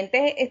los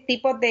diferentes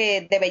tipos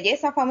de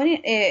belleza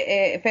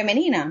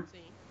femenina. Sí.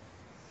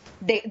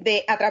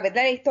 A través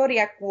de la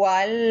historia,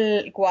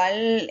 cuáles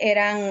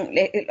eran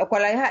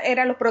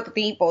los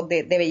prototipos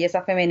de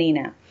belleza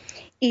femenina.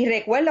 Y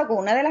recuerdo que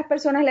una de las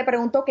personas le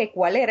preguntó que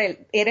cuál era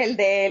el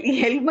de él,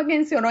 y él me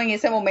mencionó en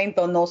ese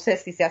momento, no sé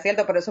si sea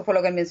cierto, pero eso fue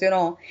lo que él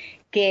mencionó,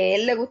 que a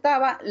él le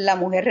gustaba la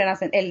mujer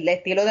el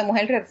estilo de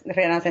mujer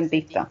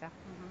renacentista.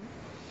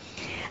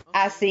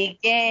 Así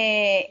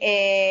que...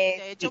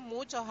 de hecho,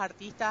 muchos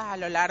artistas a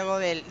lo largo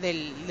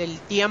del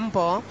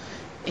tiempo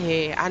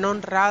han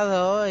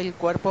honrado el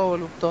cuerpo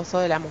voluptuoso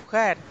de la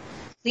mujer.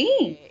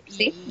 Sí,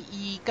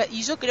 sí.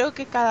 Y yo creo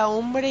que cada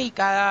hombre y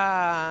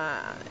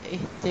cada,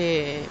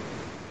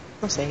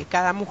 no sé,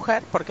 cada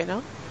mujer, ¿por qué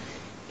no?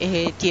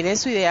 Tiene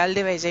su ideal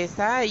de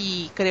belleza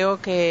y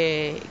creo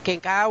que en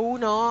cada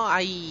uno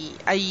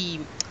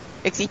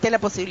existe la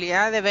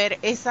posibilidad de ver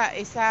esa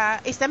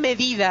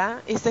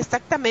medida, esa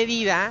exacta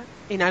medida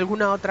en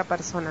alguna otra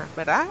persona,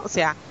 ¿verdad? O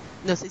sea,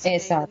 no sé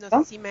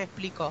si me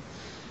explico.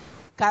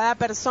 Cada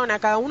persona,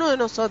 cada uno de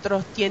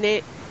nosotros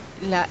tiene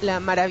la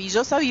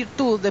maravillosa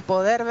virtud de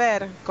poder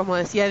ver, como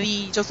decía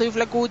Di, yo soy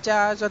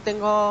flacucha, yo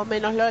tengo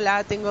menos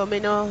Lola, tengo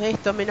menos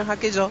esto, menos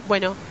aquello.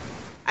 Bueno,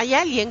 hay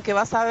alguien que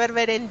va a saber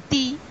ver en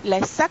ti la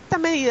exacta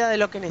medida de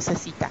lo que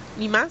necesita,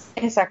 ni más.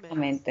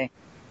 Exactamente. Menos.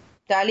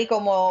 Tal y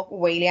como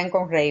William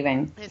con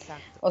Raven.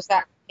 Exacto. O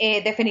sea,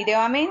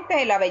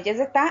 definitivamente la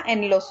belleza está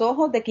en los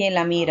ojos de quien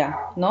la mira,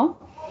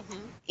 ¿no?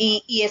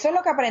 Y eso es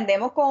lo que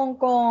aprendemos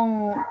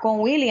con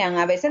William.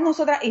 A veces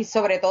nosotras, y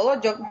sobre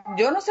todo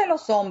yo no sé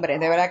los hombres,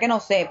 de verdad que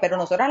no sé, pero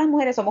nosotras las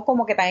mujeres somos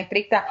como que tan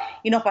estrictas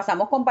y nos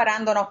pasamos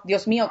comparándonos,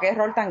 Dios mío, qué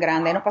rol tan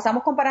grande, nos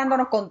pasamos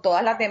comparándonos con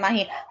todas las demás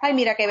y, ay,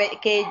 mira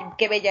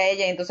qué bella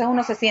ella, y entonces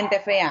uno se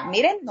siente fea.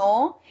 Miren,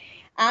 no,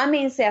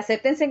 ámense,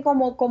 acéptense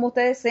como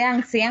ustedes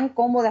sean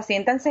cómodas,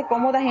 siéntanse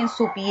cómodas en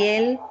su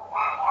piel.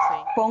 Sí.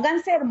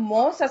 Pónganse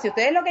hermosas, si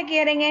ustedes lo que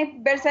quieren es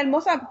verse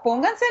hermosas,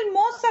 pónganse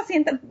hermosas,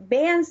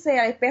 véanse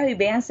al espejo y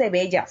véanse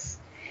bellas.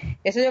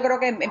 Eso yo creo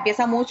que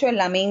empieza mucho en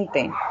la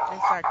mente.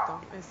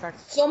 Exacto.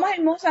 Somos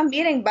hermosas,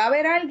 miren, va a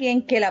haber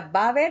alguien que las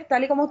va a ver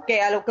tal y como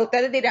que a lo que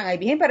ustedes dirán, ay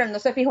bien, pero él no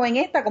se fijó en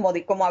esta,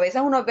 como a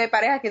veces uno ve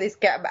parejas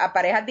que a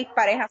parejas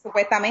disparejas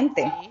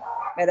supuestamente, sí,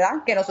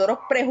 ¿verdad? Que nosotros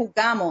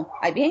prejuzgamos,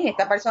 ay bien,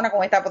 esta persona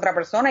con esta otra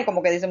persona y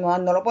como que decimos,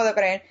 no lo puedo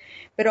creer,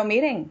 pero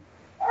miren,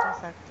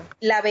 exacto,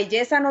 la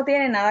belleza no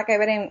tiene nada que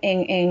ver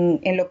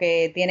en lo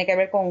que tiene que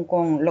ver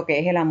con lo que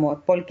es el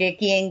amor, porque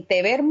quien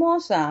te ve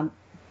hermosa,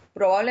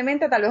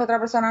 probablemente tal vez otra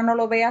persona no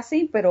lo vea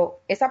así, pero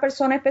esa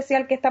persona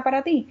especial que está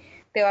para ti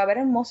te va a ver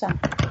hermosa.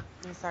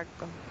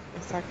 Exacto.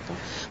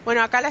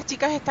 Bueno, acá las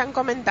chicas están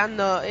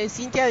comentando,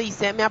 Cintia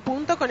dice, me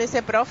apunto con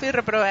ese profe y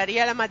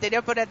reprobaría la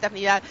materia por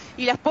eternidad.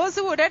 Y les puedo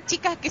asegurar,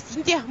 chicas, que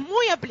Cintia es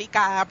muy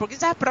aplicada, porque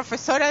ella es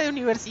profesora de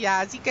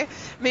universidad, así que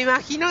me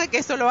imagino que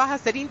eso lo vas a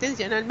hacer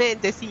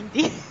intencionalmente,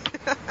 Cintia.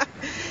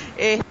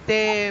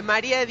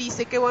 María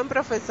dice, qué buen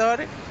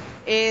profesor.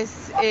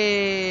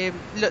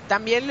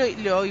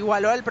 También lo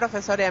igualó al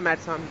profesor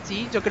Emerson,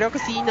 ¿sí? Yo creo que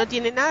sí, no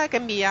tiene nada que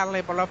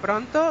enviarle por lo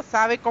pronto,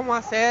 sabe cómo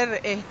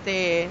hacer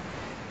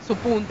su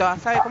punto,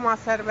 sabe cómo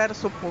hacer ver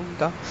su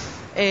punto.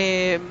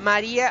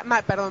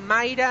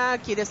 Mayra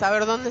quiere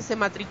saber dónde se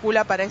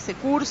matricula para ese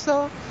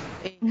curso.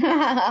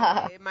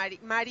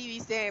 Mari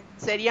dice,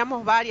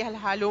 seríamos varias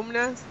las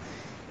alumnas.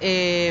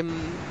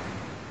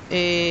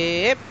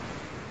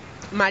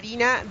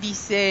 Marina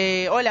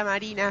dice, hola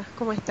Marina,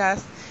 ¿cómo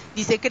estás?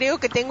 Dice, creo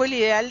que tengo el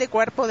ideal de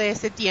cuerpo de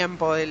ese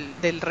tiempo,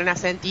 del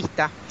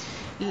renacentista.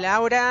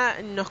 Laura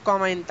nos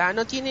comenta,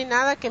 no tiene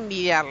nada que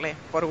envidiarle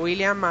por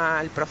William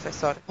al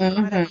profesor. Es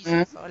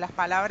maravilloso, las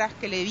palabras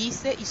que le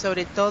dice y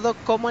sobre todo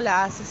cómo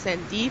la hace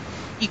sentir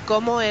y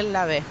cómo él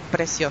la ve,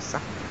 preciosa.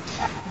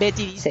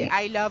 Betty dice,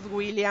 sí. I love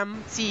William.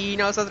 Sí,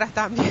 nosotras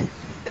también.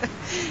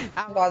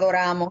 Lo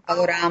adoramos.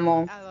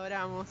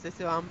 Adoramos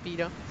ese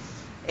vampiro.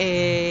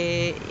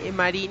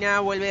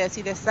 Marina vuelve a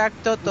decir,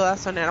 exacto, todas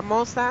son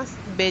hermosas.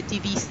 Betty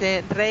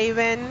dice,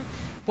 Raven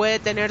puede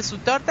tener su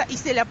torta y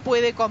se la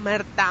puede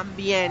comer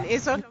también.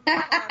 Eso es lo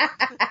mejor.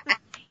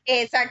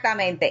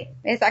 Exactamente.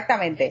 Eso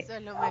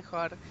es lo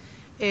mejor.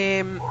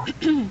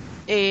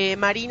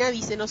 Marina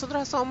dice,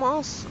 nosotros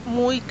somos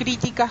muy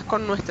críticas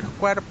con nuestros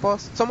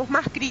cuerpos, somos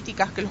más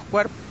críticas que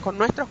con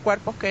nuestros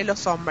cuerpos que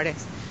los hombres.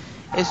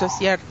 Eso es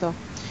cierto.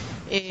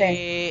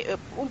 Sí.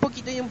 Un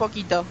poquito y un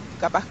poquito,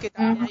 capaz que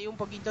también hay un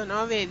poquito,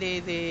 ¿no?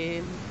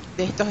 de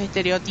estos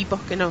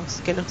estereotipos que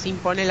nos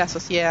impone la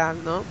sociedad,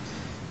 ¿no?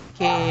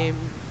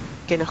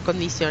 Que nos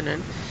condicionan.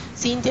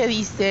 Cintia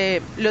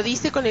dice, lo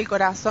dice con el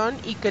corazón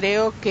y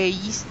creo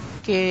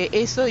que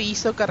eso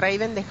hizo que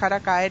Raven dejara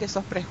caer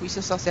esos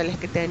prejuicios sociales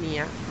que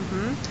tenía.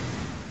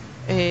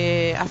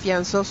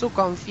 Afianzó su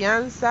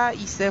confianza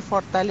y se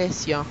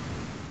fortaleció.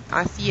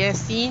 Así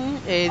es,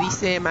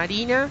 dice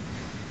Marina.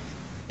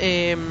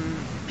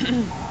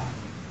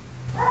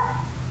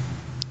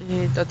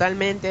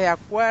 Totalmente de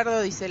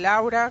acuerdo, dice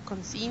Laura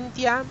con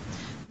Cintia.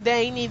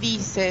 Dani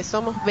dice,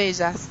 somos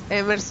bellas.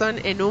 Emerson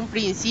en un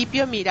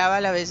principio miraba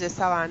la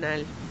belleza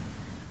banal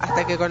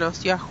hasta que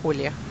conoció a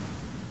Julia.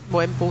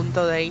 Buen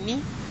punto,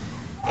 Dani.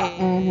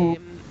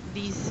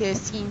 Dice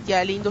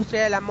Cintia, la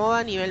industria de la moda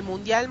a nivel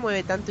mundial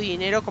mueve tanto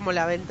dinero como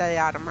la venta de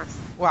armas.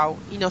 Wow,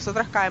 y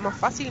nosotras caemos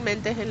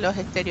fácilmente en los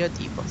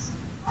estereotipos.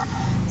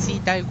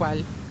 Sí, tal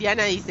cual.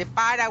 Diana dice,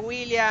 para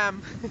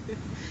William.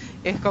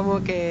 Es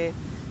como que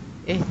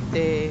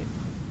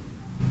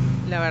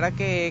la verdad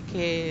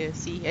que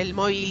sí, él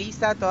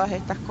moviliza todas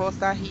estas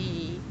cosas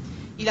y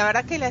la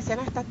verdad que la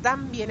escena está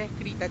tan bien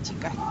escrita,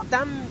 chicas,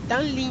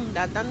 tan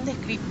linda, tan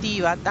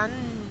descriptiva, tan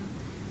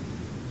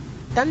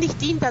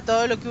distinta a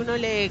todo lo que uno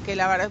lee, que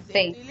la verdad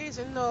estoy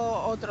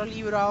leyendo otro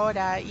libro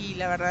ahora y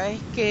la verdad es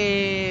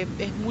que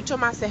es mucho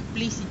más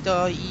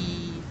explícito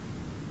y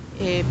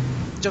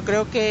yo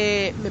creo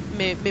que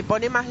me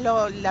pone más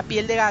la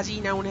piel de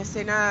gallina una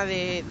escena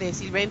de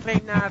Sylvain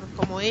Reynard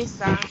como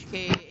esa,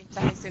 que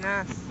estas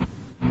escenas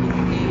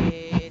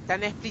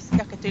tan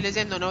explícitas que estoy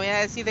leyendo. No voy a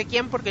decir de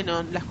quién porque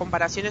no, las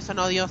comparaciones son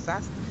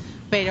odiosas,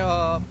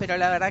 pero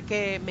la verdad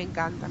que me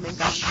encanta.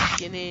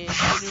 Tiene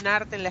un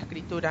arte en la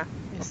escritura,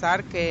 es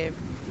arte que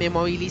me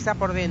moviliza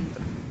por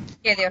dentro.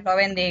 Que Dios lo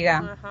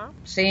bendiga. Ajá.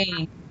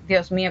 Sí,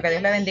 Dios mío, que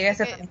Dios le bendiga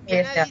ese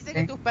Diana dice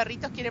que tus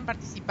perritos quieren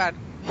participar.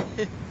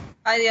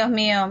 Ay, Dios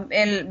mío,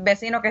 el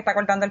vecino que está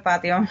cortando el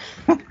patio,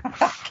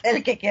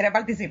 el que quiere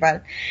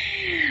participar.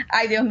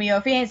 Ay, Dios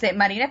mío, fíjense,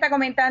 Marina está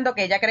comentando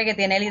que ella cree que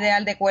tiene el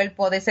ideal de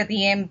cuerpo de ese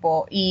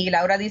tiempo y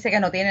Laura dice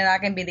que no tiene nada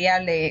que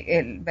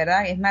envidiarle,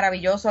 ¿verdad? Es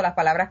maravilloso las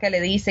palabras que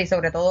le dice y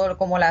sobre todo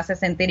cómo la hace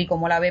sentir y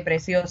cómo la ve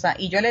preciosa.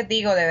 Y yo les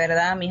digo de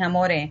verdad, mis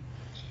amores,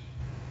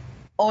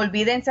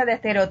 olvídense de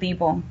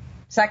estereotipos,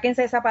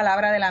 sáquense esa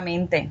palabra de la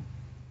mente,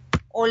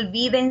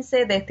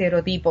 olvídense de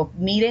estereotipos,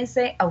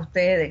 mírense a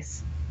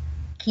ustedes.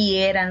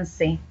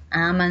 Quiéranse,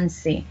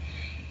 ámanse.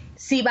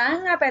 Si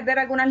van a perder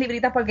algunas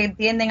libritas porque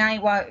entienden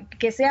igual,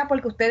 que sea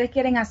porque ustedes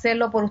quieren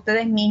hacerlo por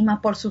ustedes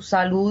mismas, por su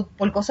salud,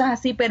 por cosas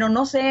así, pero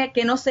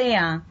que no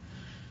sea,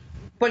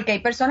 porque hay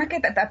personas que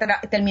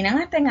terminan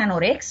hasta en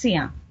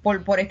anorexia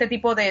por este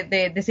tipo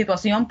de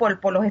situación,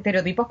 por los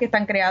estereotipos que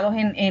están creados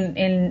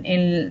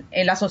en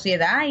la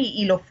sociedad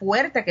y lo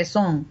fuerte que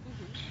son.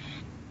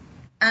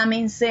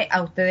 Ámense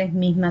a ustedes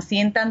mismas,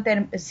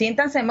 siéntanse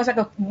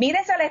hermosas,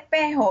 mírense al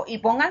espejo y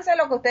pónganse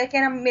lo que ustedes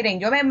quieran. Miren,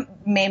 yo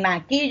me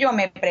maquillo,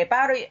 me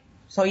preparo y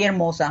soy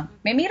hermosa,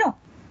 me miro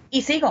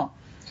y sigo. O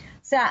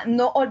sea,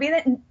 no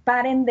olviden,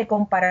 paren de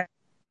compararse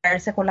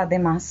con las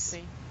demás.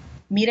 Sí.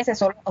 Mírense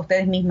solo a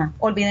ustedes mismas,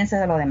 olvídense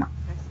de lo demás.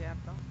 Es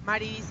cierto.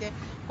 Mari dice,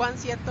 ¿cuán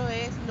cierto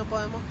es? No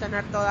podemos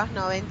tener todas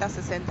 90,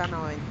 60,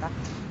 90.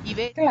 Y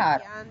Betty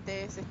claro.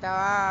 Antes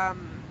estaba...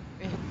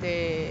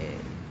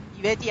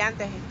 Betty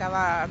antes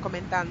estaba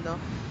comentando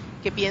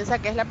que piensa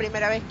que es la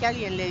primera vez que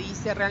alguien le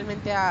dice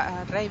realmente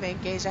a Raven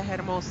que ella es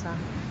hermosa,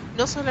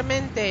 no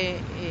solamente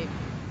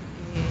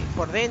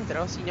por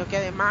dentro, sino que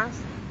además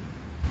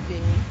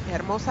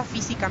hermosa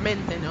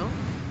físicamente, ¿no?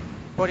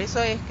 Por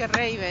eso es que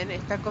Raven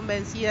está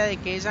convencida de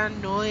que ella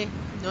no es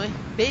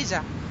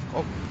bella,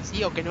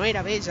 o que no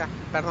era bella,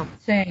 perdón.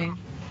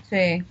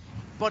 Sí.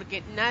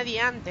 Porque nadie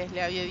antes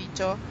le había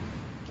dicho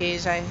que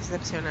ella es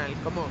excepcional,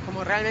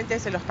 como realmente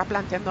se lo está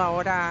planteando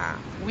ahora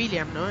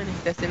William, ¿no? En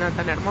esta escena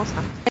tan hermosa.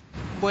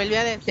 Vuelve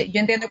a decir... Sí, yo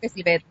entiendo que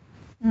sí, Beth.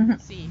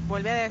 Sí,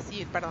 vuelve a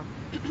decir, perdón.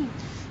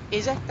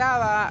 Ella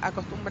estaba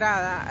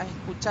acostumbrada a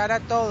escuchar a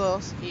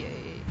todos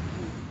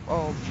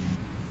o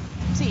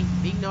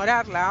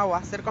ignorarla o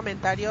hacer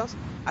comentarios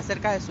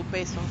acerca de su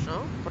peso,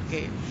 ¿no?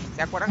 Porque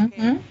se acuerdan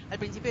que al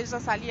principio ella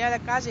salía a la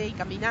calle y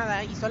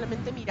caminaba y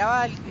solamente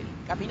miraba el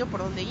camino por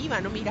donde iba,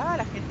 no miraba a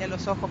la gente a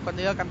los ojos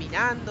cuando iba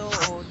caminando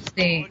o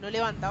no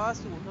levantaba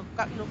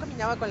no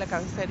caminaba con la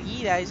cabeza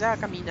erguida, ella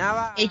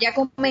caminaba. Ella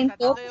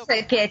comentó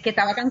que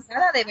estaba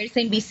cansada de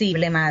verse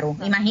invisible, Maru,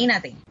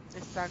 imagínate.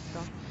 Exacto.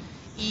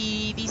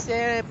 Y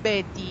dice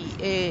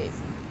Betty,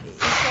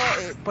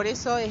 por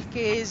eso es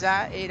que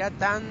ella era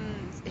tan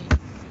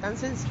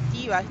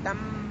sensitiva, tan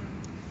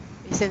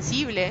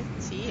sensible,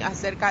 ¿sí?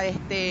 Acerca de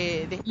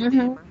este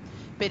tema.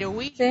 Pero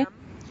William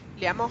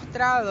le ha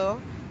mostrado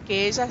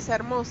que ella es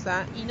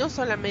hermosa y no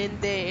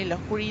solamente en la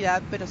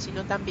oscuridad, pero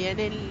sino también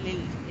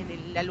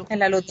en la luz. En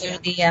la luz del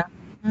día.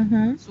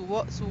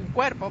 Su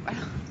cuerpo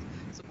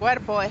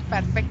es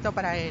perfecto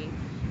para él.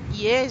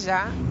 Y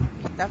ella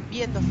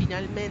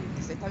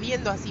se está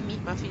viendo a sí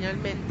misma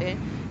finalmente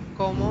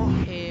como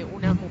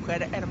una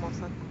mujer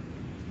hermosa.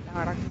 La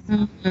verdad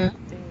que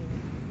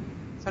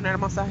son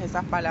hermosas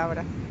esas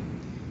palabras.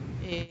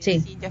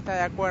 Cintia está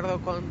de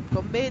acuerdo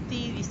con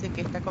Betty, dice que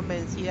está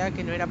convencida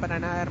que no era para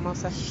nada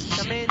hermosa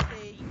físicamente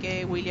y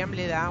que William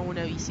le da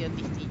una visión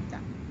distinta.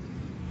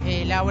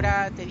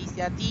 Laura te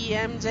dice a ti,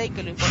 MJ,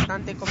 que lo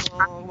importante,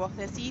 como vos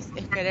decís,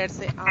 es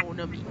quererse a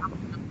uno mismo.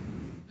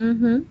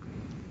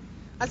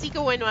 Así que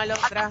bueno,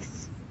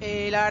 Alondras,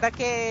 la verdad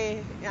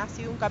que ha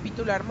sido un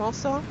capítulo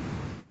hermoso.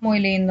 Muy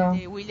lindo.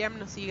 William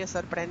nos sigue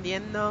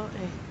sorprendiendo.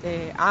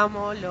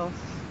 Amo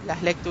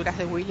las lecturas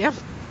de William.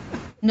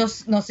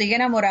 Nos sigue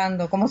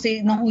enamorando, como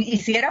si nos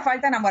hiciera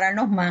falta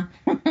enamorarnos más.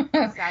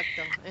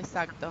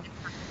 Exacto.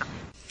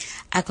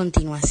 A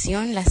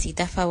continuación, la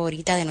cita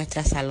favorita de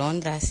nuestras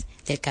alondras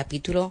del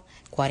capítulo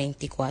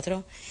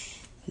 44,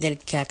 del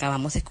que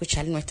acabamos de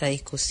escuchar nuestra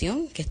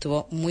discusión, que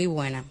estuvo muy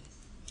buena.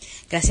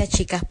 Gracias,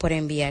 chicas, por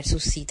enviar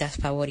sus citas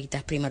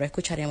favoritas. Primero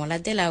escucharemos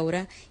las de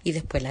Laura y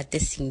después las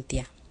de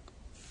Cintia.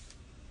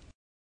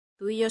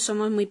 Tú y yo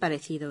somos muy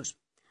parecidos.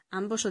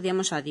 Ambos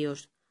odiamos a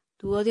Dios.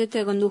 Tu odio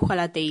te condujo al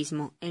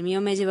ateísmo, el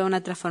mío me lleva a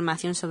una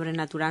transformación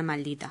sobrenatural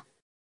maldita.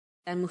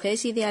 Las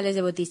mujeres ideales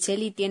de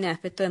Botticelli tienen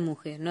aspecto de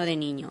mujer, no de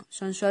niño.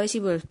 Son suaves y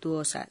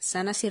voluptuosas,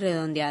 sanas y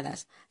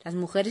redondeadas. Las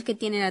mujeres que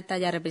tienen la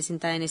talla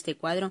representada en este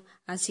cuadro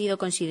han sido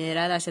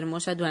consideradas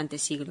hermosas durante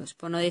siglos,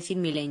 por no decir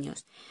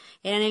milenios.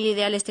 Eran el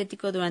ideal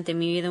estético durante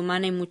mi vida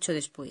humana y mucho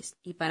después,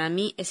 y para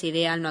mí ese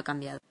ideal no ha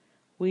cambiado.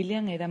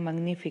 William era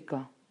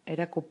magnífico,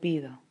 era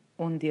Cupido,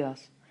 un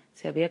dios.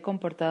 Se había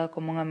comportado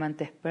como un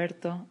amante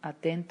experto,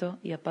 atento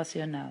y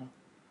apasionado.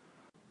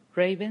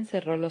 Raven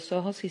cerró los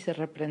ojos y se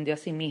reprendió a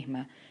sí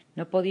misma.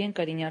 No podía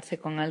encariñarse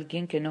con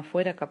alguien que no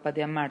fuera capaz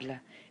de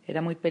amarla.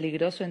 Era muy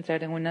peligroso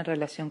entrar en una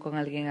relación con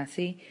alguien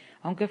así,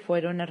 aunque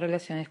fuera una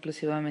relación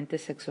exclusivamente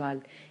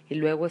sexual. Y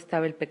luego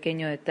estaba el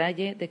pequeño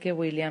detalle de que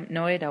William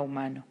no era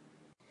humano.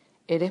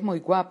 «Eres muy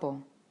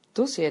guapo.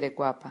 Tú sí eres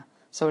guapa.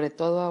 Sobre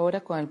todo ahora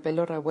con el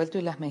pelo revuelto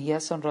y las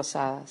mejillas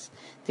sonrosadas.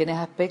 Tienes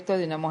aspecto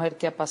de una mujer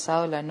que ha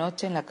pasado la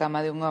noche en la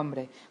cama de un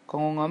hombre,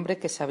 con un hombre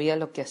que sabía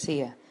lo que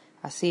hacía.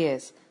 Así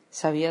es,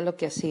 sabía lo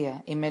que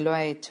hacía y me lo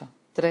ha hecho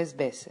 3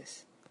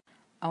 veces.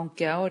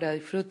 Aunque ahora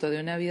disfruto de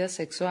una vida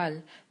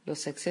sexual,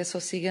 los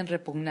excesos siguen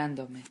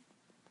repugnándome.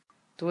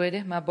 Tú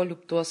eres más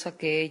voluptuosa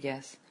que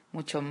ellas,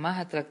 mucho más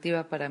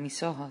atractiva para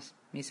mis ojos,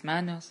 mis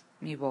manos,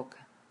 mi boca».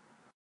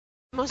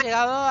 Hemos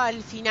llegado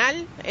al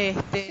final,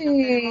 nos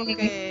tenemos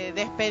que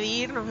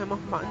despedir, nos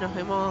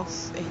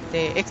hemos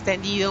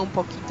extendido un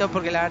poquito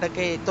porque la verdad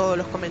que todos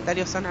los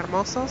comentarios son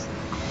hermosos.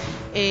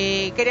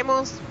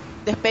 Queremos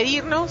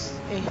despedirnos,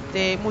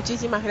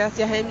 muchísimas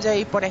gracias,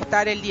 MJ, por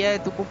estar el día de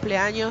tu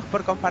cumpleaños,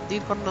 por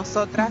compartir con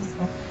nosotras.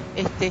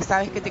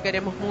 Sabes que te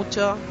queremos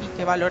mucho y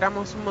que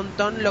valoramos un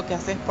montón lo que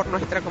haces por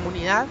nuestra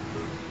comunidad.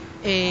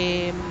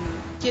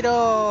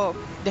 Quiero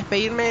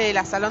despedirme de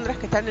las alondras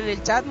que están en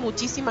el chat.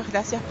 Muchísimas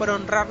gracias por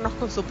honrarnos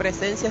con su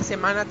presencia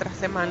semana tras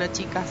semana,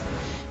 chicas.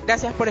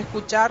 Gracias por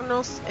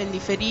escucharnos en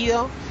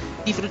diferido.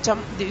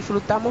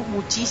 Disfrutamos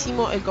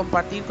muchísimo el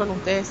compartir con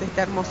ustedes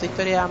esta hermosa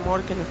historia de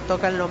amor que nos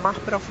toca en lo más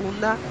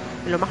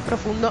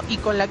profundo y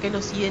con la que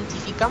nos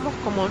identificamos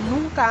como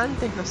nunca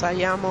antes nos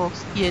habíamos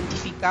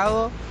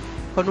identificado,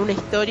 con una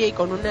historia y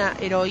con una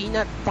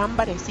heroína tan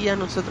parecida a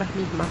nosotras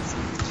mismas.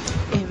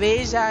 Es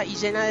bella y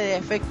llena de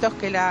defectos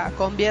que la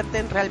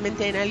convierten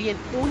realmente en alguien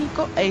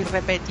único e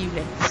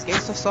irrepetible, que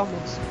eso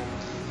somos.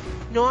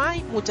 No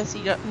hay muchas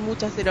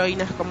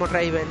heroínas como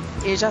Raven.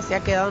 Ella se ha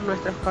quedado en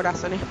nuestros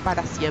corazones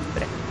para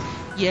siempre.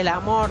 Y el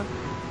amor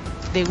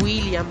de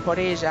William por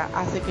ella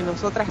hace que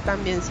nosotras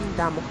también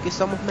sintamos que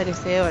somos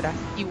merecedoras,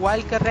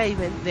 igual que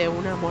Raven, de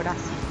un amor así.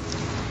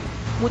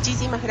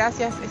 Muchísimas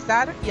gracias,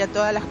 César, y a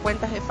todas las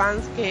cuentas de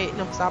fans que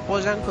nos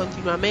apoyan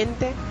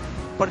continuamente,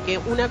 porque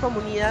una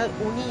comunidad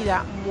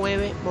unida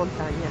mueve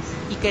montañas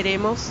y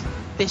queremos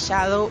The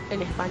Shadow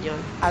en español.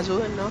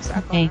 Ayúdennos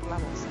a correr la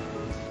voz.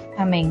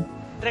 Amén.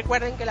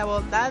 Recuerden que la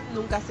bondad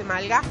nunca se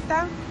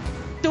malgasta.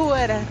 Tú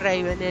eres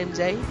Raven,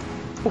 MJ.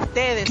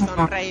 Ustedes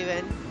son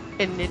Raven.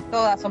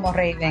 Todas somos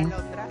Raven.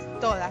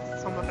 Todas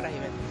somos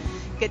Raven.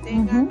 Que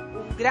tengan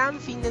un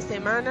gran fin de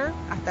semana.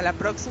 Hasta la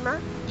próxima.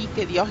 Y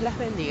que Dios las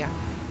bendiga.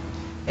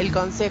 El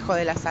consejo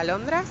de las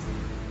alondras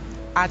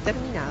ha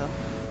terminado.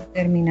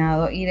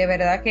 Y de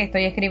verdad que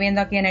estoy escribiendo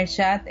aquí en el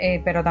chat,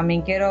 pero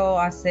también quiero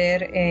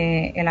hacer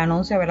el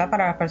anuncio, ¿verdad?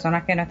 Para las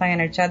personas que no están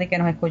en el chat y que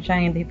nos escuchan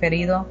en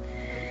diferido.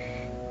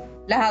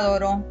 Las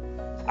adoro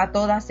a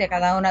todas y a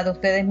cada una de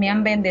ustedes. Me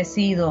han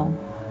bendecido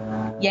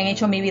y han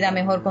hecho mi vida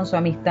mejor con su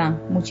amistad.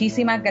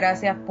 Muchísimas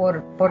gracias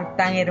por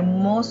tan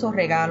hermoso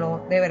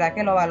regalo. De verdad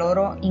que lo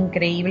valoro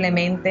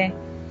increíblemente.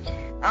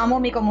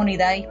 Amo mi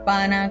comunidad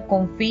hispana.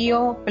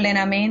 Confío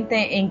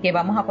plenamente en que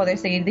vamos a poder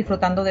seguir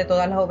disfrutando de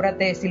todas las obras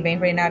de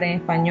Sylvain Reynard en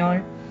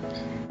español.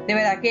 De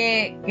verdad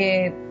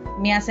que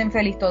me hacen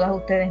feliz todas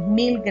ustedes.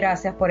 Mil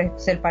gracias por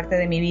ser parte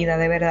de mi vida.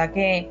 De verdad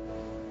que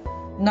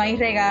no hay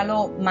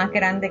regalo más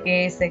grande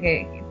que ese,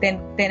 que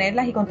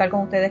tenerlas y contar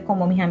con ustedes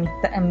como mis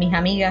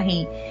amigas.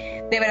 Y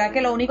de verdad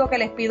que lo único que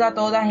les pido a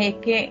todas es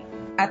que,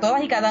 a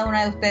todas y cada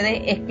una de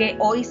ustedes, es que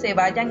hoy se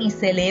vayan y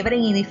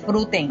celebren y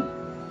disfruten.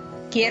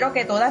 Quiero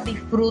que todas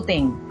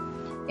disfruten.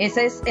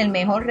 Ese es el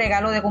mejor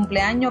regalo de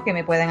cumpleaños que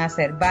me pueden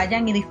hacer.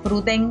 Vayan y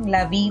disfruten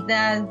la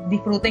vida,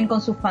 disfruten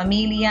con su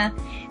familia,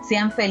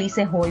 sean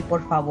felices hoy,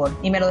 por favor.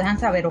 Y me lo dejan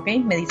saber, ¿ok?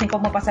 Me dicen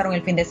cómo pasaron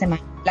el fin de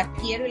semana. Las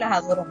quiero y las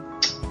adoro.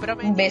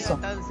 Prometido, un beso.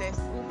 Entonces,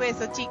 un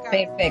beso, chicas.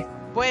 Perfecto.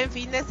 Buen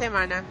fin de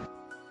semana.